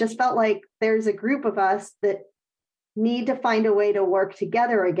group. It just felt like there's a group of us that need to find a way to work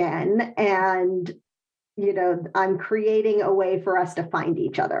together again. And, I'm creating a way for us to find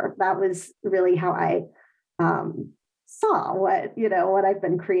each other. That was really how I saw what I've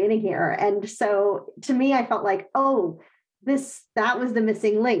been creating here. And so to me, I felt like, that was the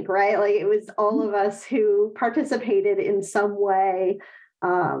missing link, right? Like it was all of us who participated in some way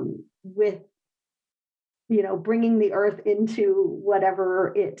with, bringing the earth into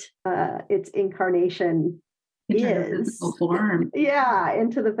whatever its incarnation into is. the physical form. Yeah,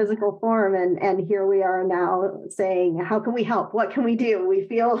 into the physical form. And here we are now saying, how can we help? What can we do? We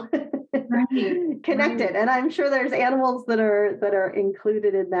feel connected. Right. And I'm sure there's animals that are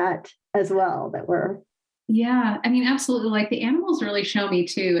included in that as well that were. Yeah, I mean, absolutely. Like the animals really show me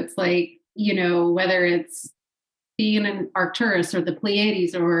too. It's like, whether it's being an Arcturus or the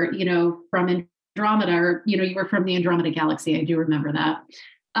Pleiades or, from Andromeda or, you were from the Andromeda galaxy. I do remember that.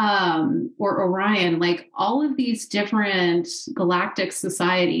 Or Orion, like all of these different galactic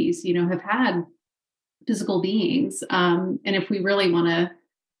societies, have had physical beings. And if we really want to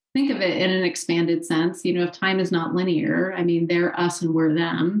think of it in an expanded sense, if time is not linear, I mean, they're us and we're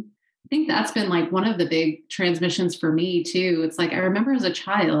them. I think that's been like one of the big transmissions for me too. It's like, I remember as a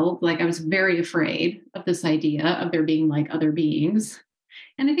child, like I was very afraid of this idea of there being like other beings.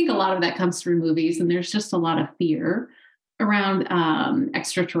 And I think a lot of that comes through movies, and there's just a lot of fear around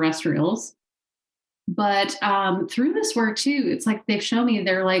extraterrestrials. But through this work too, it's like they've shown me,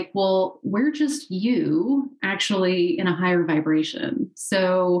 they're like, well, we're just you actually in a higher vibration.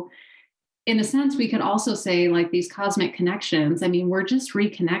 So in a sense, we could also say like these cosmic connections, I mean, we're just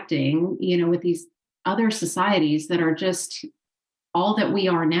reconnecting, with these other societies that are just all that we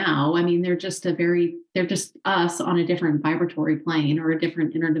are now. I mean, they're just us on a different vibratory plane or a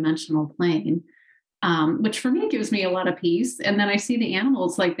different interdimensional plane. Which for me gives me a lot of peace. And then I see the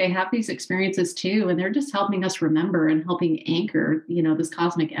animals, like they have these experiences too, and they're just helping us remember and helping anchor, this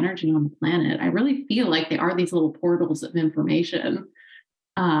cosmic energy on the planet. I really feel like they are these little portals of information.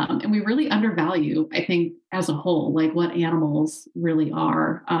 And we really undervalue, I think, as a whole, like what animals really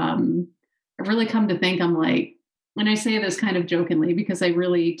are. I've really come to think, I'm like, and I say this kind of jokingly because I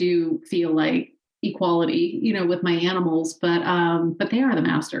really do feel like equality, with my animals, but they are the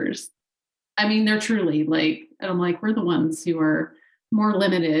masters. I mean, they're truly like, and I'm like, we're the ones who are more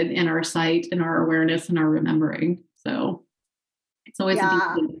limited in our sight and our awareness and our remembering. So it's always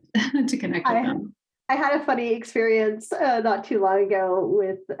a deep to connect with them. I had a funny experience not too long ago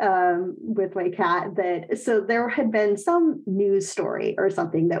with my cat so there had been some news story or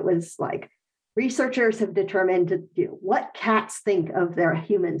something that was like, researchers have determined what cats think of their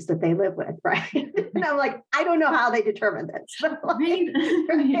humans that they live with, right? And I'm like, I don't know how they determined this, but like,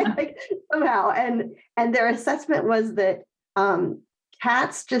 yeah. like somehow. And their assessment was that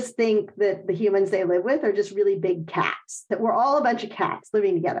cats just think that the humans they live with are just really big cats, that we're all a bunch of cats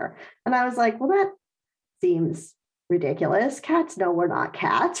living together. And I was like, well, that seems ridiculous. Cats know we're not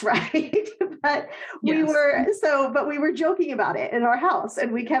cats, right? But we were joking about it in our house,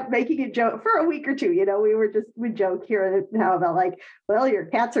 and we kept making a joke for a week or two. We joke here and now about like, well, your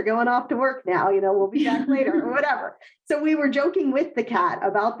cats are going off to work now, we'll be back later or whatever. So we were joking with the cat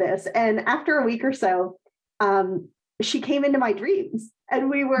about this. And after a week or so, she came into my dreams,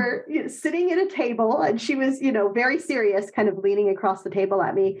 and we were sitting at a table, and she was, very serious, kind of leaning across the table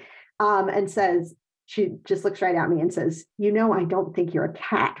at me, and says, she just looks right at me and says, I don't think you're a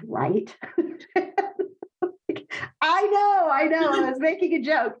cat, right? I know. I was making a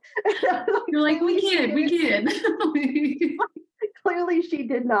joke. You're like, we kid. Clearly, she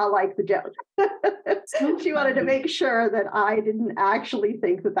did not like the joke. She wanted to make sure that I didn't actually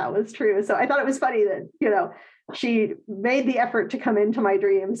think that was true. So I thought it was funny that, she made the effort to come into my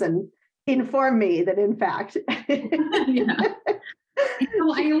dreams and inform me that, in fact, I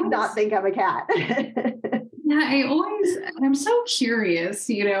do not think I'm a cat. I'm so curious,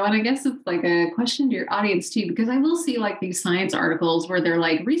 and I guess it's like a question to your audience too, because I will see like these science articles where they're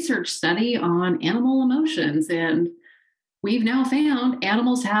like research study on animal emotions, and we've now found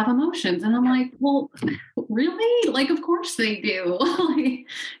animals have emotions. And I'm like, well, really? Like, of course they do. Like,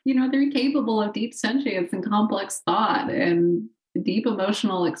 they're capable of deep sentience and complex thought and deep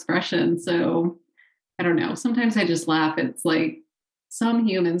emotional expression. So I don't know. Sometimes I just laugh. It's like, some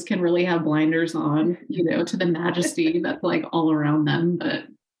humans can really have blinders on, to the majesty that's like all around them. But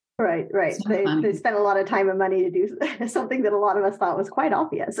right. They spent a lot of time and money to do something that a lot of us thought was quite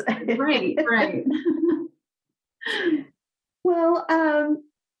obvious. Right. Well,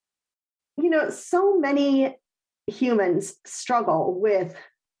 so many humans struggle with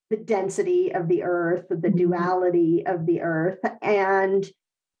the density of the earth, the duality of the earth. And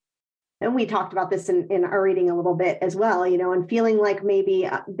we talked about this in our reading a little bit as well, and feeling like maybe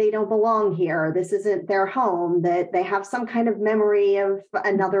they don't belong here. This isn't their home, that they have some kind of memory of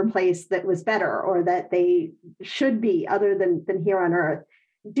another place that was better, or that they should be other than here on Earth.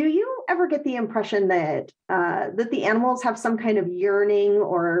 Do you ever get the impression that the animals have some kind of yearning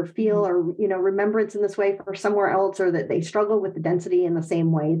or feel or, remembrance in this way for somewhere else, or that they struggle with the density in the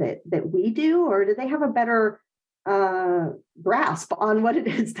same way that we do? Or do they have a better grasp on what it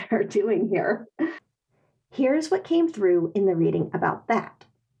is they're doing here? Here's what came through in the reading about that.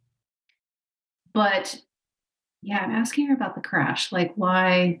 But yeah, I'm asking her about the crash. Like,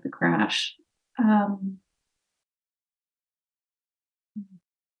 why the crash?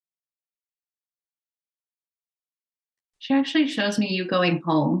 She actually shows me you going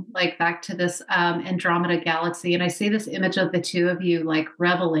home, like back to this Andromeda galaxy. And I see this image of the two of you like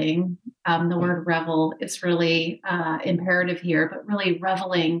reveling. The word revel is really imperative here, but really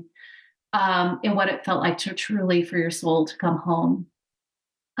reveling in what it felt like to truly for your soul to come home.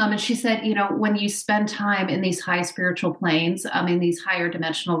 And she said, when you spend time in these high spiritual planes, in these higher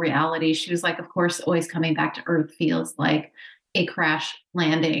dimensional realities, she was like, of course, always coming back to Earth feels like a crash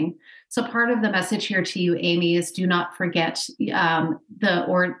landing. So part of the message here to you, Amy, is do not forget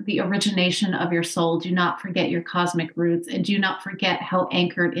the origination of your soul. Do not forget your cosmic roots, and do not forget how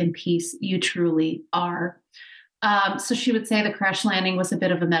anchored in peace you truly are. So she would say the crash landing was a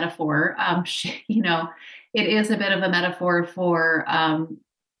bit of a metaphor. It is a bit of a metaphor for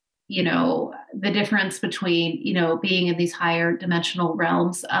the difference between, being in these higher dimensional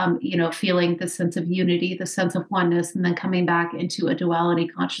realms, feeling the sense of unity, the sense of oneness, and then coming back into a duality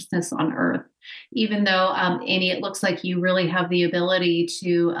consciousness on Earth. Even though, Amy, it looks like you really have the ability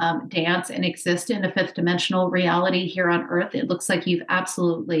to dance and exist in a fifth dimensional reality here on Earth, it looks like you've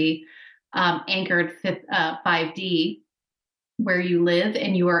absolutely anchored 5D where you live,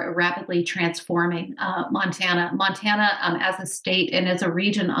 and you are rapidly transforming Montana. Montana, as a state and as a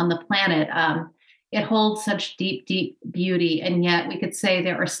region on the planet, it holds such deep, deep beauty. And yet we could say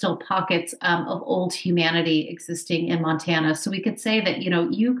there are still pockets of old humanity existing in Montana. So we could say that,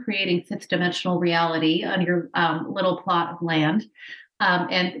 you creating fifth dimensional reality on your little plot of land.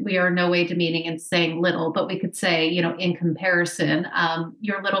 And we are no way demeaning and saying little, but we could say, in comparison,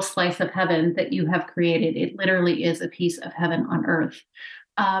 your little slice of heaven that you have created, it literally is a piece of heaven on earth.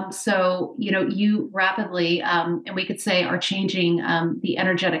 So, you rapidly, and we could say, are changing the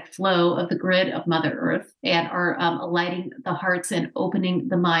energetic flow of the grid of Mother Earth, and are aligning the hearts and opening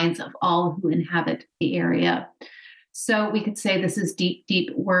the minds of all who inhabit the area. So we could say this is deep, deep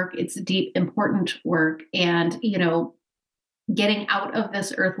work. It's deep, important work. And, getting out of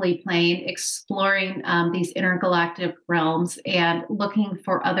this earthly plane, exploring these intergalactic realms, and looking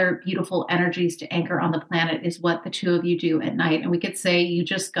for other beautiful energies to anchor on the planet is what the two of you do at night. And we could say you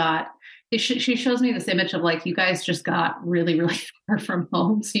just got, she shows me this image of like, you guys just got really, really far from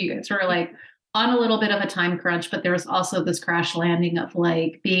home. So you guys were like on a little bit of a time crunch, but there was also this crash landing of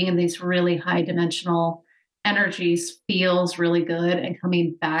like being in these really high dimensional energies feels really good, and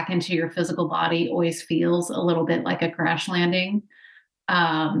coming back into your physical body always feels a little bit like a crash landing.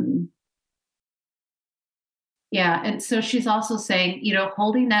 And so she's also saying,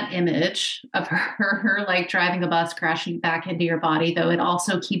 holding that image of her like driving a bus crashing back into your body, though, it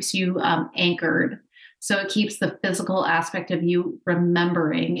also keeps you anchored. So it keeps the physical aspect of you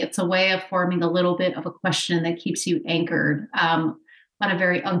remembering. It's a way of forming a little bit of a question that keeps you anchored on a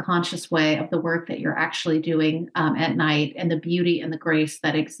very unconscious way of the work that you're actually doing at night, and the beauty and the grace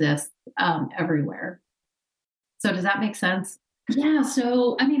that exists everywhere. So does that make sense? Yeah.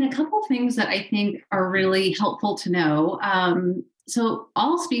 So, a couple of things that I think are really helpful to know. So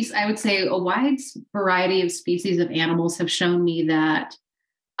all species, I would say a wide variety of species of animals have shown me that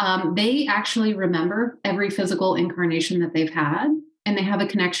they actually remember every physical incarnation that they've had, and they have a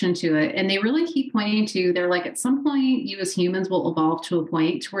connection to it. And they really keep pointing to, they're like, at some point, you as humans will evolve to a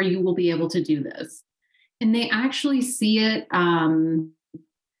point where you will be able to do this. And they actually see it, dysfunction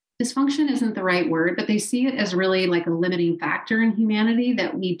isn't the right word, but they see it as really like a limiting factor in humanity,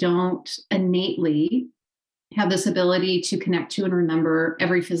 that we don't innately have this ability to connect to and remember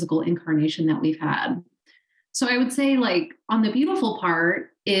every physical incarnation that we've had. So I would say, like, on the beautiful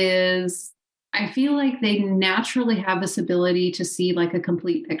part is, I feel like they naturally have this ability to see like a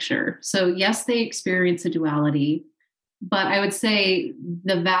complete picture. So yes, they experience a duality, but I would say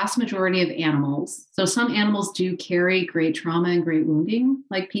the vast majority of animals, so some animals do carry great trauma and great wounding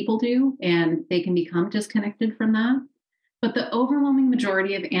like people do, and they can become disconnected from that. But the overwhelming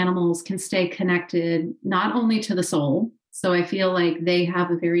majority of animals can stay connected not only to the soul, So I feel like they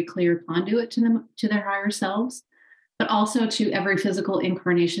have a very clear conduit to them, to their higher selves, but also to every physical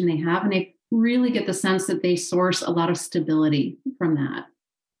incarnation they have. And I really get the sense that they source a lot of stability from that.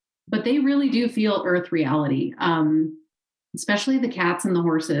 But they really do feel earth reality, especially the cats and the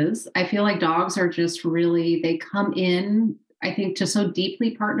horses. I feel like dogs are just really, they come in, I think, to so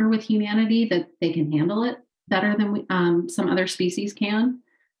deeply partner with humanity that they can handle it better than some other species can.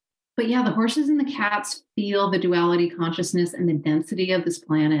 But yeah, the horses and the cats feel the duality consciousness and the density of this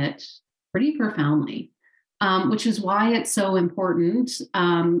planet pretty profoundly, which is why it's so important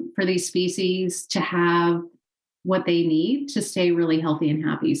for these species to have what they need to stay really healthy and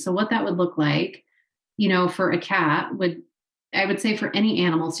happy. So what that would look like, for a cat I would say for any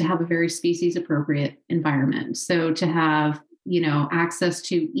animals to have a very species appropriate environment. So to have, access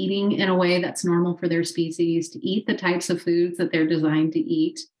to eating in a way that's normal for their species, to eat the types of foods that they're designed to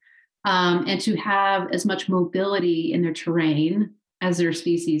eat, and to have as much mobility in their terrain as their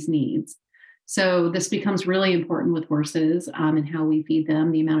species needs. So this becomes really important with horses and how we feed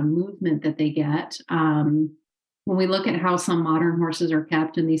them, the amount of movement that they get. When we look at how some modern horses are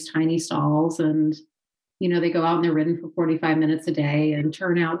kept in these tiny stalls and, they go out and they're ridden for 45 minutes a day and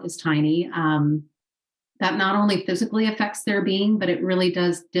turnout is tiny, that not only physically affects their being, but it really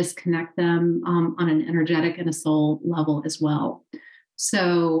does disconnect them on an energetic and a soul level as well.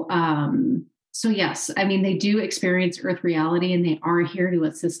 So, yes, I mean, they do experience earth reality and they are here to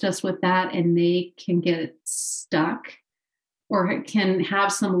assist us with that. And they can get stuck or can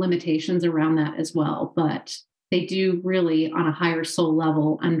have some limitations around that as well. But they do really, on a higher soul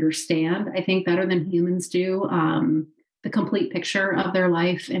level, understand, I think, better than humans do, the complete picture of their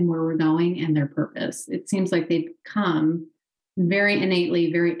life and where we're going and their purpose. It seems like they become very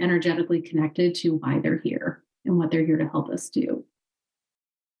innately, very energetically connected to why they're here and what they're here to help us do.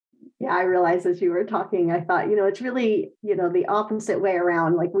 Yeah, I realized as you were talking, I thought, it's really, the opposite way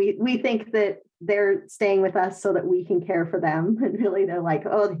around. Like we think that they're staying with us so that we can care for them. And really they're like,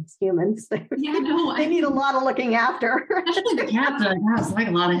 oh, these humans, they need a lot of looking after. Especially the cats. It's like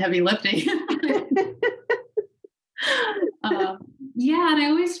a lot of heavy lifting. Yeah. And I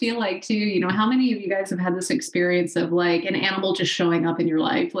always feel like too, how many of you guys have had this experience of like an animal just showing up in your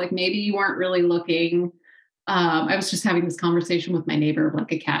life? Like maybe you weren't really looking. I was just having this conversation with my neighbor of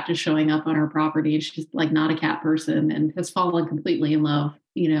like a cat just showing up on our property, and she's like not a cat person and has fallen completely in love,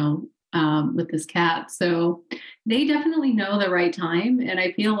 with this cat. So they definitely know the right time. And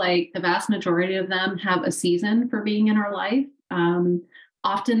I feel like the vast majority of them have a season for being in our life.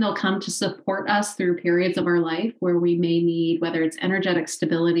 Often they'll come to support us through periods of our life where we may need, whether it's energetic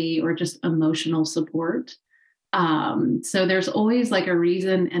stability or just emotional support. So there's always like a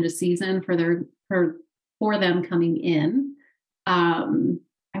reason and a season for them coming in. I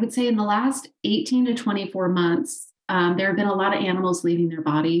would say in the last 18 to 24 months, there have been a lot of animals leaving their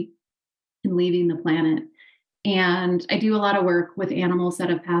body and leaving the planet. And I do a lot of work with animals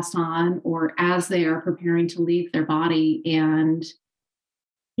that have passed on or as they are preparing to leave their body. And,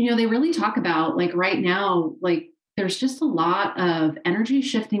 they really talk about like right now, like there's just a lot of energy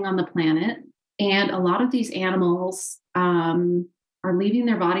shifting on the planet. And a lot of these animals are leaving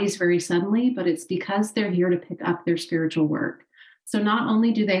their bodies very suddenly, but it's because they're here to pick up their spiritual work. So not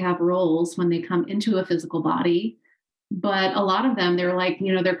only do they have roles when they come into a physical body, but a lot of them, they're like,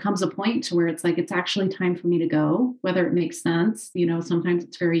 there comes a point to where it's like, it's actually time for me to go, whether it makes sense. Sometimes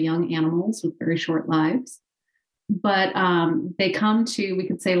it's very young animals with very short lives, but they come to, we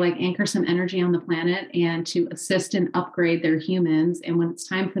could say like anchor some energy on the planet and to assist and upgrade their humans. And when it's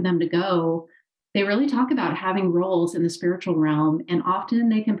time for them to go, they really talk about having roles in the spiritual realm. And often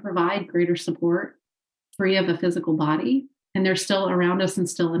they can provide greater support free of a physical body. And they're still around us and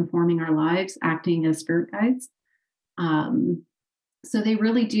still informing our lives, acting as spirit guides. So they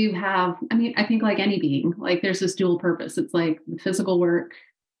really do have, I think like any being, like there's this dual purpose. It's like the physical work,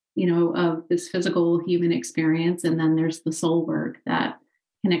 of this physical human experience. And then there's the soul work that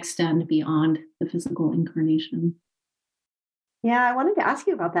can extend beyond the physical incarnation. Yeah, I wanted to ask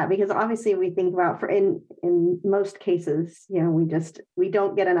you about that because obviously we think about in most cases, we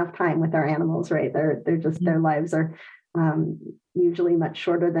don't get enough time with our animals, right? They're just, their lives are usually much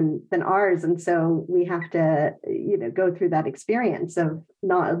shorter than ours. And so we have to, go through that experience of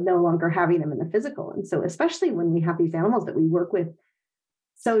no longer having them in the physical. And so especially when we have these animals that we work with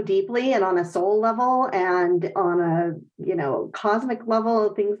so deeply and on a soul level and on a, cosmic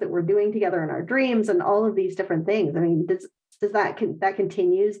level, things that we're doing together in our dreams and all of these different things. Does that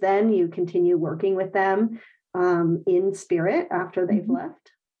continues then? You continue working with them in spirit after they've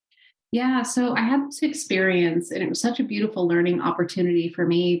left? Yeah, so I had this experience and it was such a beautiful learning opportunity for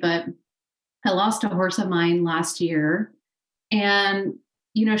me, but I lost a horse of mine last year And,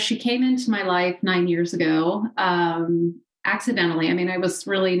 she came into my life 9 years ago, accidentally. I mean, I was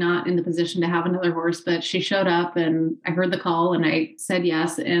really not in the position to have another horse, but she showed up and I heard the call and I said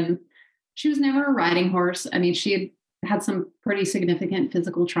yes. And she was never a riding horse. I mean, she had some pretty significant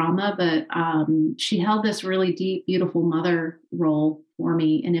physical trauma, but she held this really deep, beautiful mother role for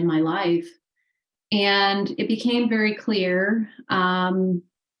me and in my life. And it became very clear. And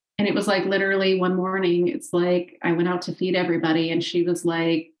it was like literally one morning, it's like I went out to feed everybody and she was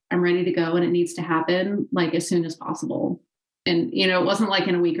like, I'm ready to go and it needs to happen like as soon as possible. And, it wasn't like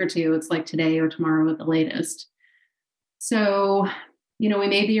in a week or two, it's like today or tomorrow at the latest. So, we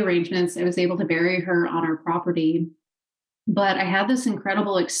made the arrangements. I was able to bury her on our property. But I had this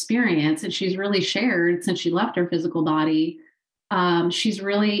incredible experience, and she's really shared since she left her physical body. She's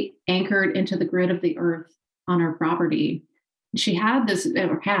really anchored into the grid of the earth on our property. She had this,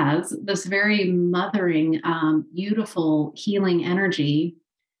 or has this very mothering, beautiful healing energy.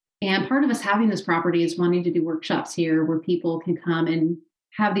 And part of us having this property is wanting to do workshops here where people can come and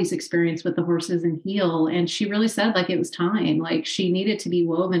have these experiences with the horses and heal. And she really said like it was time, like she needed to be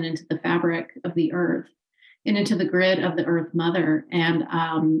woven into the fabric of the earth and into the grid of the earth mother. And,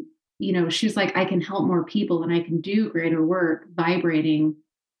 she's like, I can help more people and I can do greater work vibrating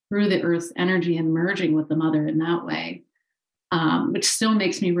through the earth's energy and merging with the mother in that way, which still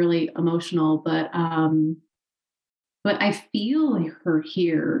makes me really emotional. But I feel her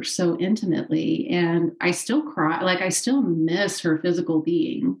here so intimately and I still cry, like I still miss her physical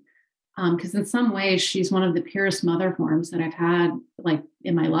being. Because in some ways she's one of the purest mother forms that I've had like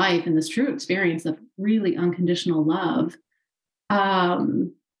in my life and this true experience of really unconditional love.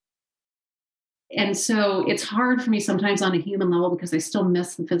 And so it's hard for me sometimes on a human level because I still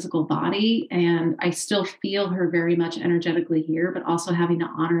miss the physical body and I still feel her very much energetically here, but also having to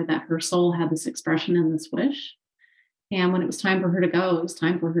honor that her soul had this expression and this wish. And when it was time for her to go, it was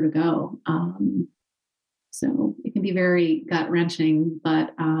time for her to go. So it can be very gut wrenching,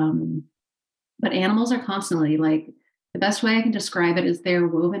 but animals are constantly like the best way I can describe it is they're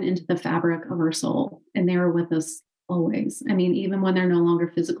woven into the fabric of our soul and they are with us always. I mean, even when they're no longer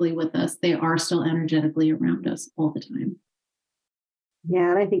physically with us, they are still energetically around us all the time. Yeah.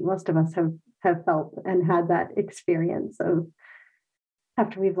 And I think most of us have felt and had that experience of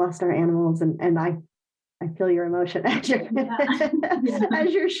after we've lost our animals and I feel your emotion as you're,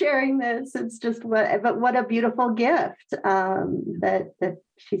 as you're sharing this. It's just what a beautiful gift that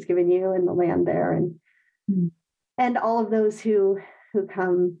she's given you and the land there and all of those who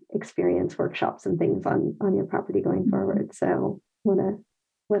come experience workshops and things on your property going forward. So what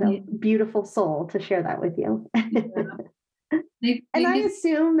a beautiful soul to share that with you. And I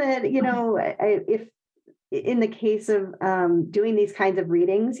assume that, if in the case of doing these kinds of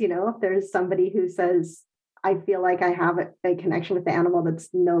readings, if there's somebody who says, I feel like I have a connection with the animal that's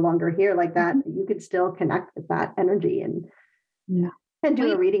no longer here like that, you could still connect with that energy and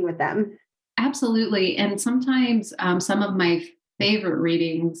do a reading with them. Absolutely. And sometimes some of my favorite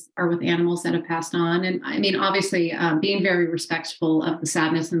readings are with animals that have passed on. And I mean, obviously being very respectful of the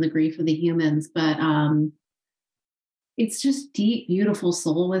sadness and the grief of the humans, but it's just deep, beautiful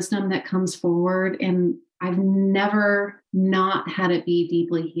soul wisdom that comes forward. And I've never not had it be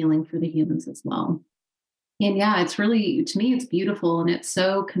deeply healing for the humans as well. And yeah, it's really, to me, it's beautiful. And it's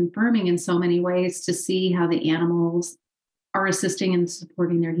so confirming in so many ways to see how the animals are assisting and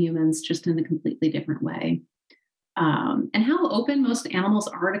supporting their humans just in a completely different way. And how open most animals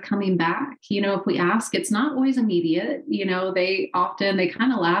are to coming back. If we ask, it's not always immediate. They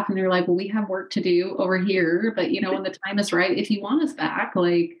kind of laugh and they're like, well, we have work to do over here. But, when the time is right, if you want us back,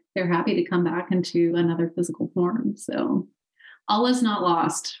 like they're happy to come back into another physical form. So all is not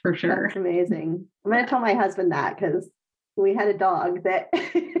lost for sure. That's amazing. I'm going to tell my husband that because we had a dog that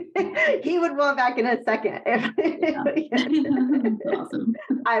he would want back in a second. Awesome.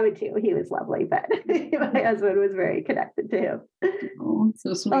 I would too. He was lovely, but my husband was very connected to him. Oh,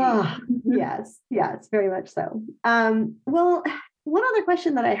 so sweet. Oh, yes, very much so. Well, one other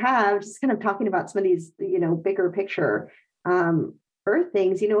question that I have, just kind of talking about some of these, bigger picture earth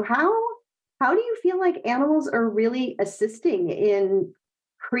things, how do you feel like animals are really assisting in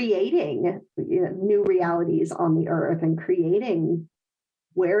creating new realities on the earth and creating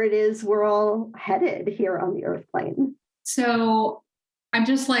where it is we're all headed here on the earth plane? So I'm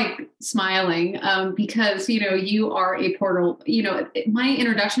just like smiling because, you are a portal, my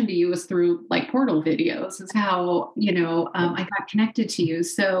introduction to you was through like portal videos is how, I got connected to you.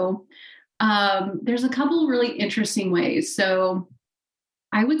 So there's a couple really interesting ways. So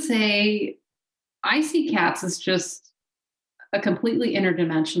I would say I see cats as just a completely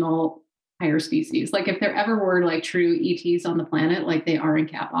interdimensional higher species. Like if there ever were like true ETs on the planet, like they are in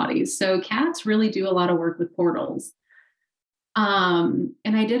cat bodies. So cats really do a lot of work with portals. And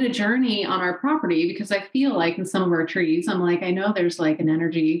I did a journey on our property because I feel like in some of our trees, I'm like, I know there's like an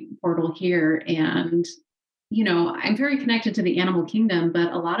energy portal here. And, you know, I'm very connected to the animal kingdom,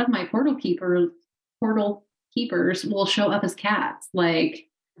 but a lot of my portal keepers will show up as cats. Like,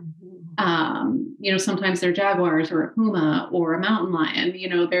 you know, sometimes they're jaguars or a puma or a mountain lion, you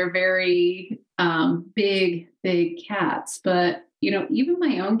know, they're very big cats. But, you know, even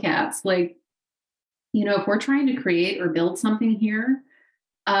my own cats, like, you know, if we're trying to create or build something here,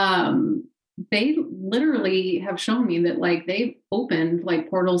 they literally have shown me that like they've opened like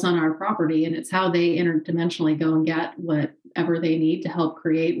portals on our property, and it's how they interdimensionally go and get whatever they need to help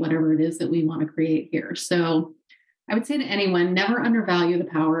create whatever it is that we want to create here. So I would say to anyone, never undervalue the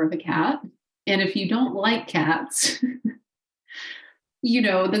power of a cat. And if you don't like cats, you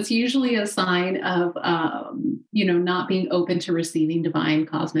know, that's usually a sign of, you know, not being open to receiving divine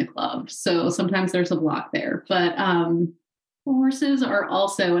cosmic love. So sometimes there's a block there. But horses are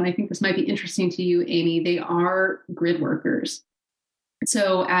also, and I think this might be interesting to you, Amy, they are grid workers.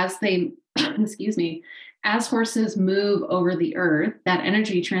 So as they, excuse me, as horses move over the earth, that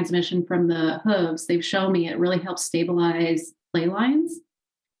energy transmission from the hooves, they've shown me it really helps stabilize ley lines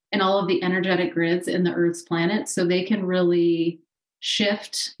and all of the energetic grids in the Earth's planet. So they can really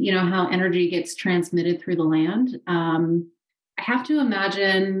shift, you know, how energy gets transmitted through the land. I have to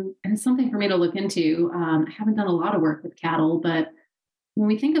imagine, and it's something for me to look into. I haven't done a lot of work with cattle, but when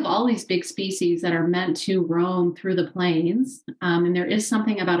we think of all these big species that are meant to roam through the plains, and there is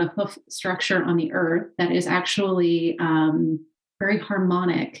something about a hoof structure on the earth that is actually very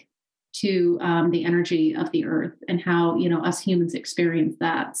harmonic to the energy of the earth and how, you know, us humans experience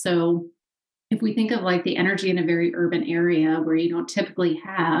that. So if we think of like the energy in a very urban area where you don't typically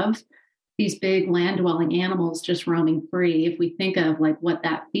have these big land dwelling animals just roaming free, if we think of like what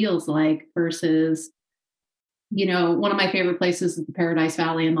that feels like versus, you know, one of my favorite places is the Paradise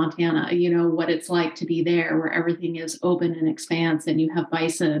Valley in Montana, you know, what it's like to be there where everything is open and expanse and you have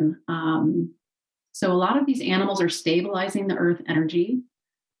bison. So a lot of these animals are stabilizing the earth energy.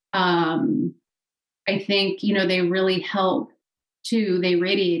 I think, you know, they really help too. They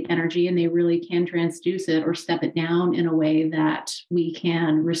radiate energy and they really can transduce it or step it down in a way that we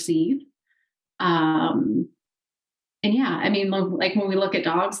can receive. And yeah, I mean, like when we look at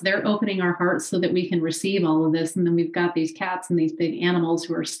dogs, they're opening our hearts so that we can receive all of this. And then we've got these cats and these big animals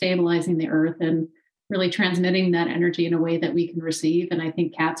who are stabilizing the earth and really transmitting that energy in a way that we can receive. And I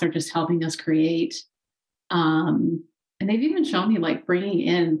think cats are just helping us create. And they've even shown me like bringing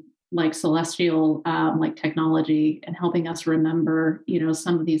in like celestial like technology and helping us remember, you know,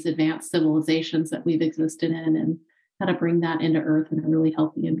 some of these advanced civilizations that we've existed in and how to bring that into earth in a really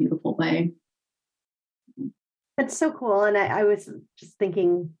healthy and beautiful way. It's so cool. And I was just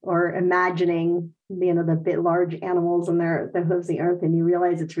thinking or imagining, you know, the bit large animals and the hooves of the earth, and you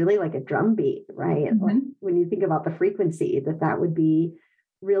realize it's really like a drum beat, right? Mm-hmm. Like when you think about the frequency, that would be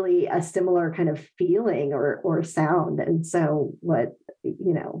really a similar kind of feeling or sound. And so what,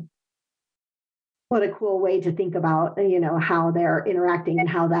 you know, what a cool way to think about, you know, how they're interacting and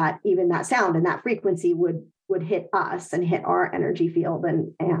how that even that sound and that frequency would hit us and hit our energy field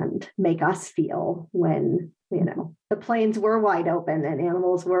and make us feel when, you know, the plains were wide open and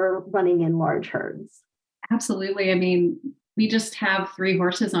animals were running in large herds. Absolutely. I mean, we just have 3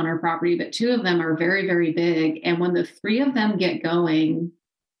 horses on our property, but 2 of them are very, very big. And when the 3 of them get going,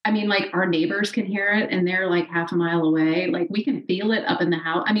 I mean, like our neighbors can hear it and they're like half a mile away. Like we can feel it up in the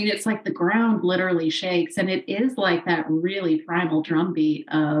house. I mean, it's like the ground literally shakes, and it is like that really primal drumbeat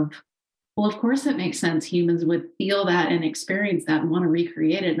of, well, of course it makes sense. Humans would feel that and experience that and want to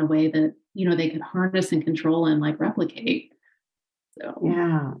recreate it in a way that, you know, they could harness and control and like replicate. So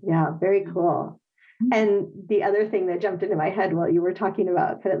yeah, very cool. And the other thing that jumped into my head while you were talking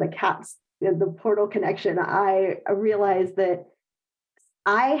about kind of the cats, the portal connection, I realized that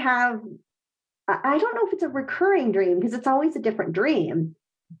I don't know if it's a recurring dream because it's always a different dream,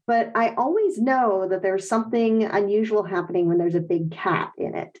 but I always know that there's something unusual happening when there's a big cat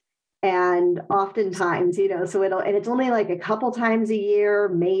in it. And oftentimes, you know, and it's only like a couple times a year,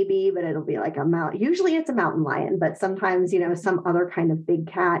 maybe, but it'll be like usually it's a mountain lion, but sometimes, you know, some other kind of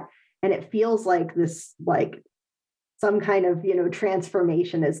big cat. And it feels like this, like some kind of, you know,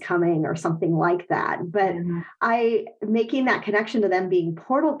 transformation is coming or something like that. But making that connection to them being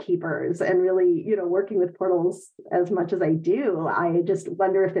portal keepers and really, you know, working with portals as much as I do, I just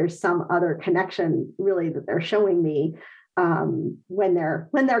wonder if there's some other connection really that they're showing me when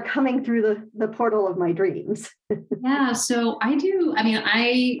they're coming through the portal of my dreams. Yeah. So I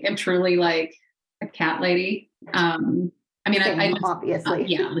am truly like a cat lady. Same,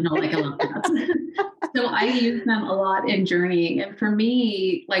 obviously. I love cats. So I use them a lot in journeying. And for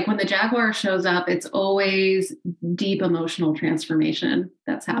me, like when the jaguar shows up, it's always deep emotional transformation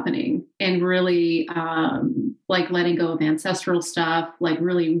that's happening, and really like letting go of ancestral stuff, like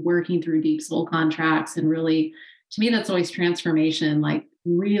really working through deep soul contracts. And really, to me, that's always transformation, like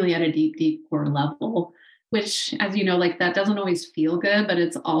really at a deep, deep core level, which, as you know, like that doesn't always feel good, but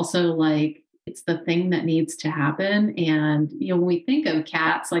it's also like, it's the thing that needs to happen. And, when we think of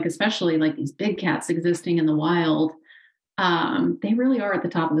cats, like especially like these big cats existing in the wild, they really are at the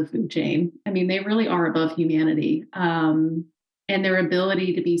top of the food chain. I mean, they really are above humanity. And their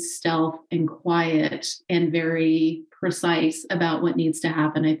ability to be stealth and quiet and very precise about what needs to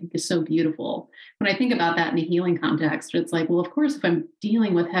happen, I think is so beautiful. When I think about that in a healing context, it's like, well, of course, if I'm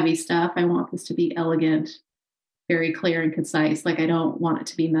dealing with heavy stuff, I want this to be elegant, very clear and concise. Like I don't want it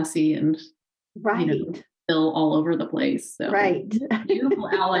to be messy and spill all over the place. So beautiful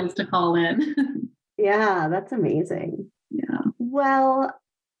allies to call in. Yeah, that's amazing. Yeah. Well,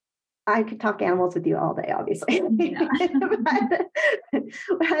 I could talk animals with you all day, obviously. Yeah.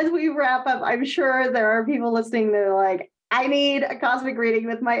 But as we wrap up, I'm sure there are people listening that are like, I need a cosmic reading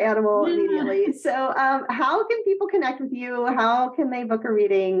with my animal immediately. So how can people connect with you? How can they book a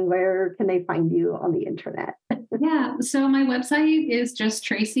reading? Where can they find you on the internet? Yeah. So my website is just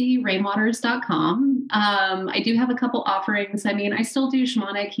tracyrainwaters.com. I do have a couple offerings. I mean, I still do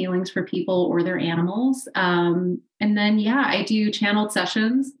shamanic healings for people or their animals. And then, I do channeled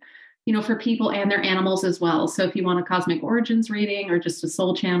sessions, for people and their animals as well. So if you want a cosmic origins reading or just a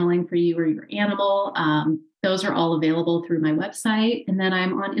soul channeling for you or your animal, those are all available through my website. And then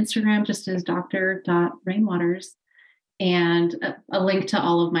I'm on Instagram just as dr.rainwaters. And a link to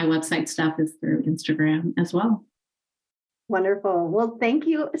all of my website stuff is through Instagram as well. Wonderful. Well, thank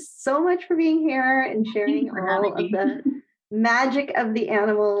you so much for being here and sharing all of the magic of the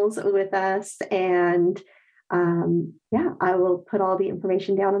animals with us. And I will put all the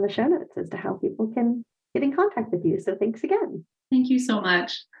information down in the show notes as to how people can get in contact with you. So thanks again. Thank you so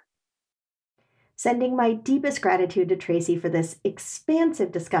much. Sending my deepest gratitude to Tracy for this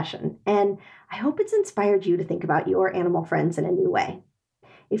expansive discussion, and I hope it's inspired you to think about your animal friends in a new way.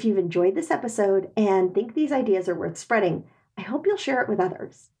 If you've enjoyed this episode and think these ideas are worth spreading, I hope you'll share it with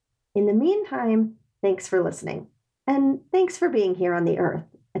others. In the meantime, thanks for listening, and thanks for being here on the earth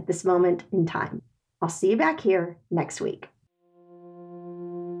at this moment in time. I'll see you back here next week.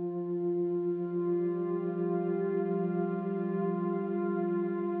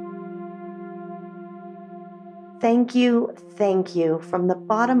 Thank you from the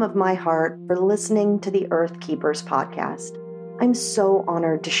bottom of my heart for listening to the Earth Keepers podcast. I'm so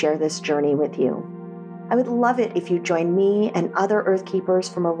honored to share this journey with you. I would love it if you join me and other Earth Keepers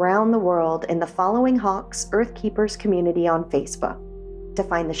from around the world in the Following Hawks Earth Keepers community on Facebook. To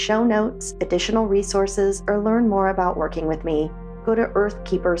find the show notes, additional resources, or learn more about working with me, go to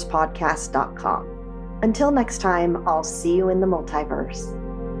earthkeeperspodcast.com. Until next time, I'll see you in the multiverse.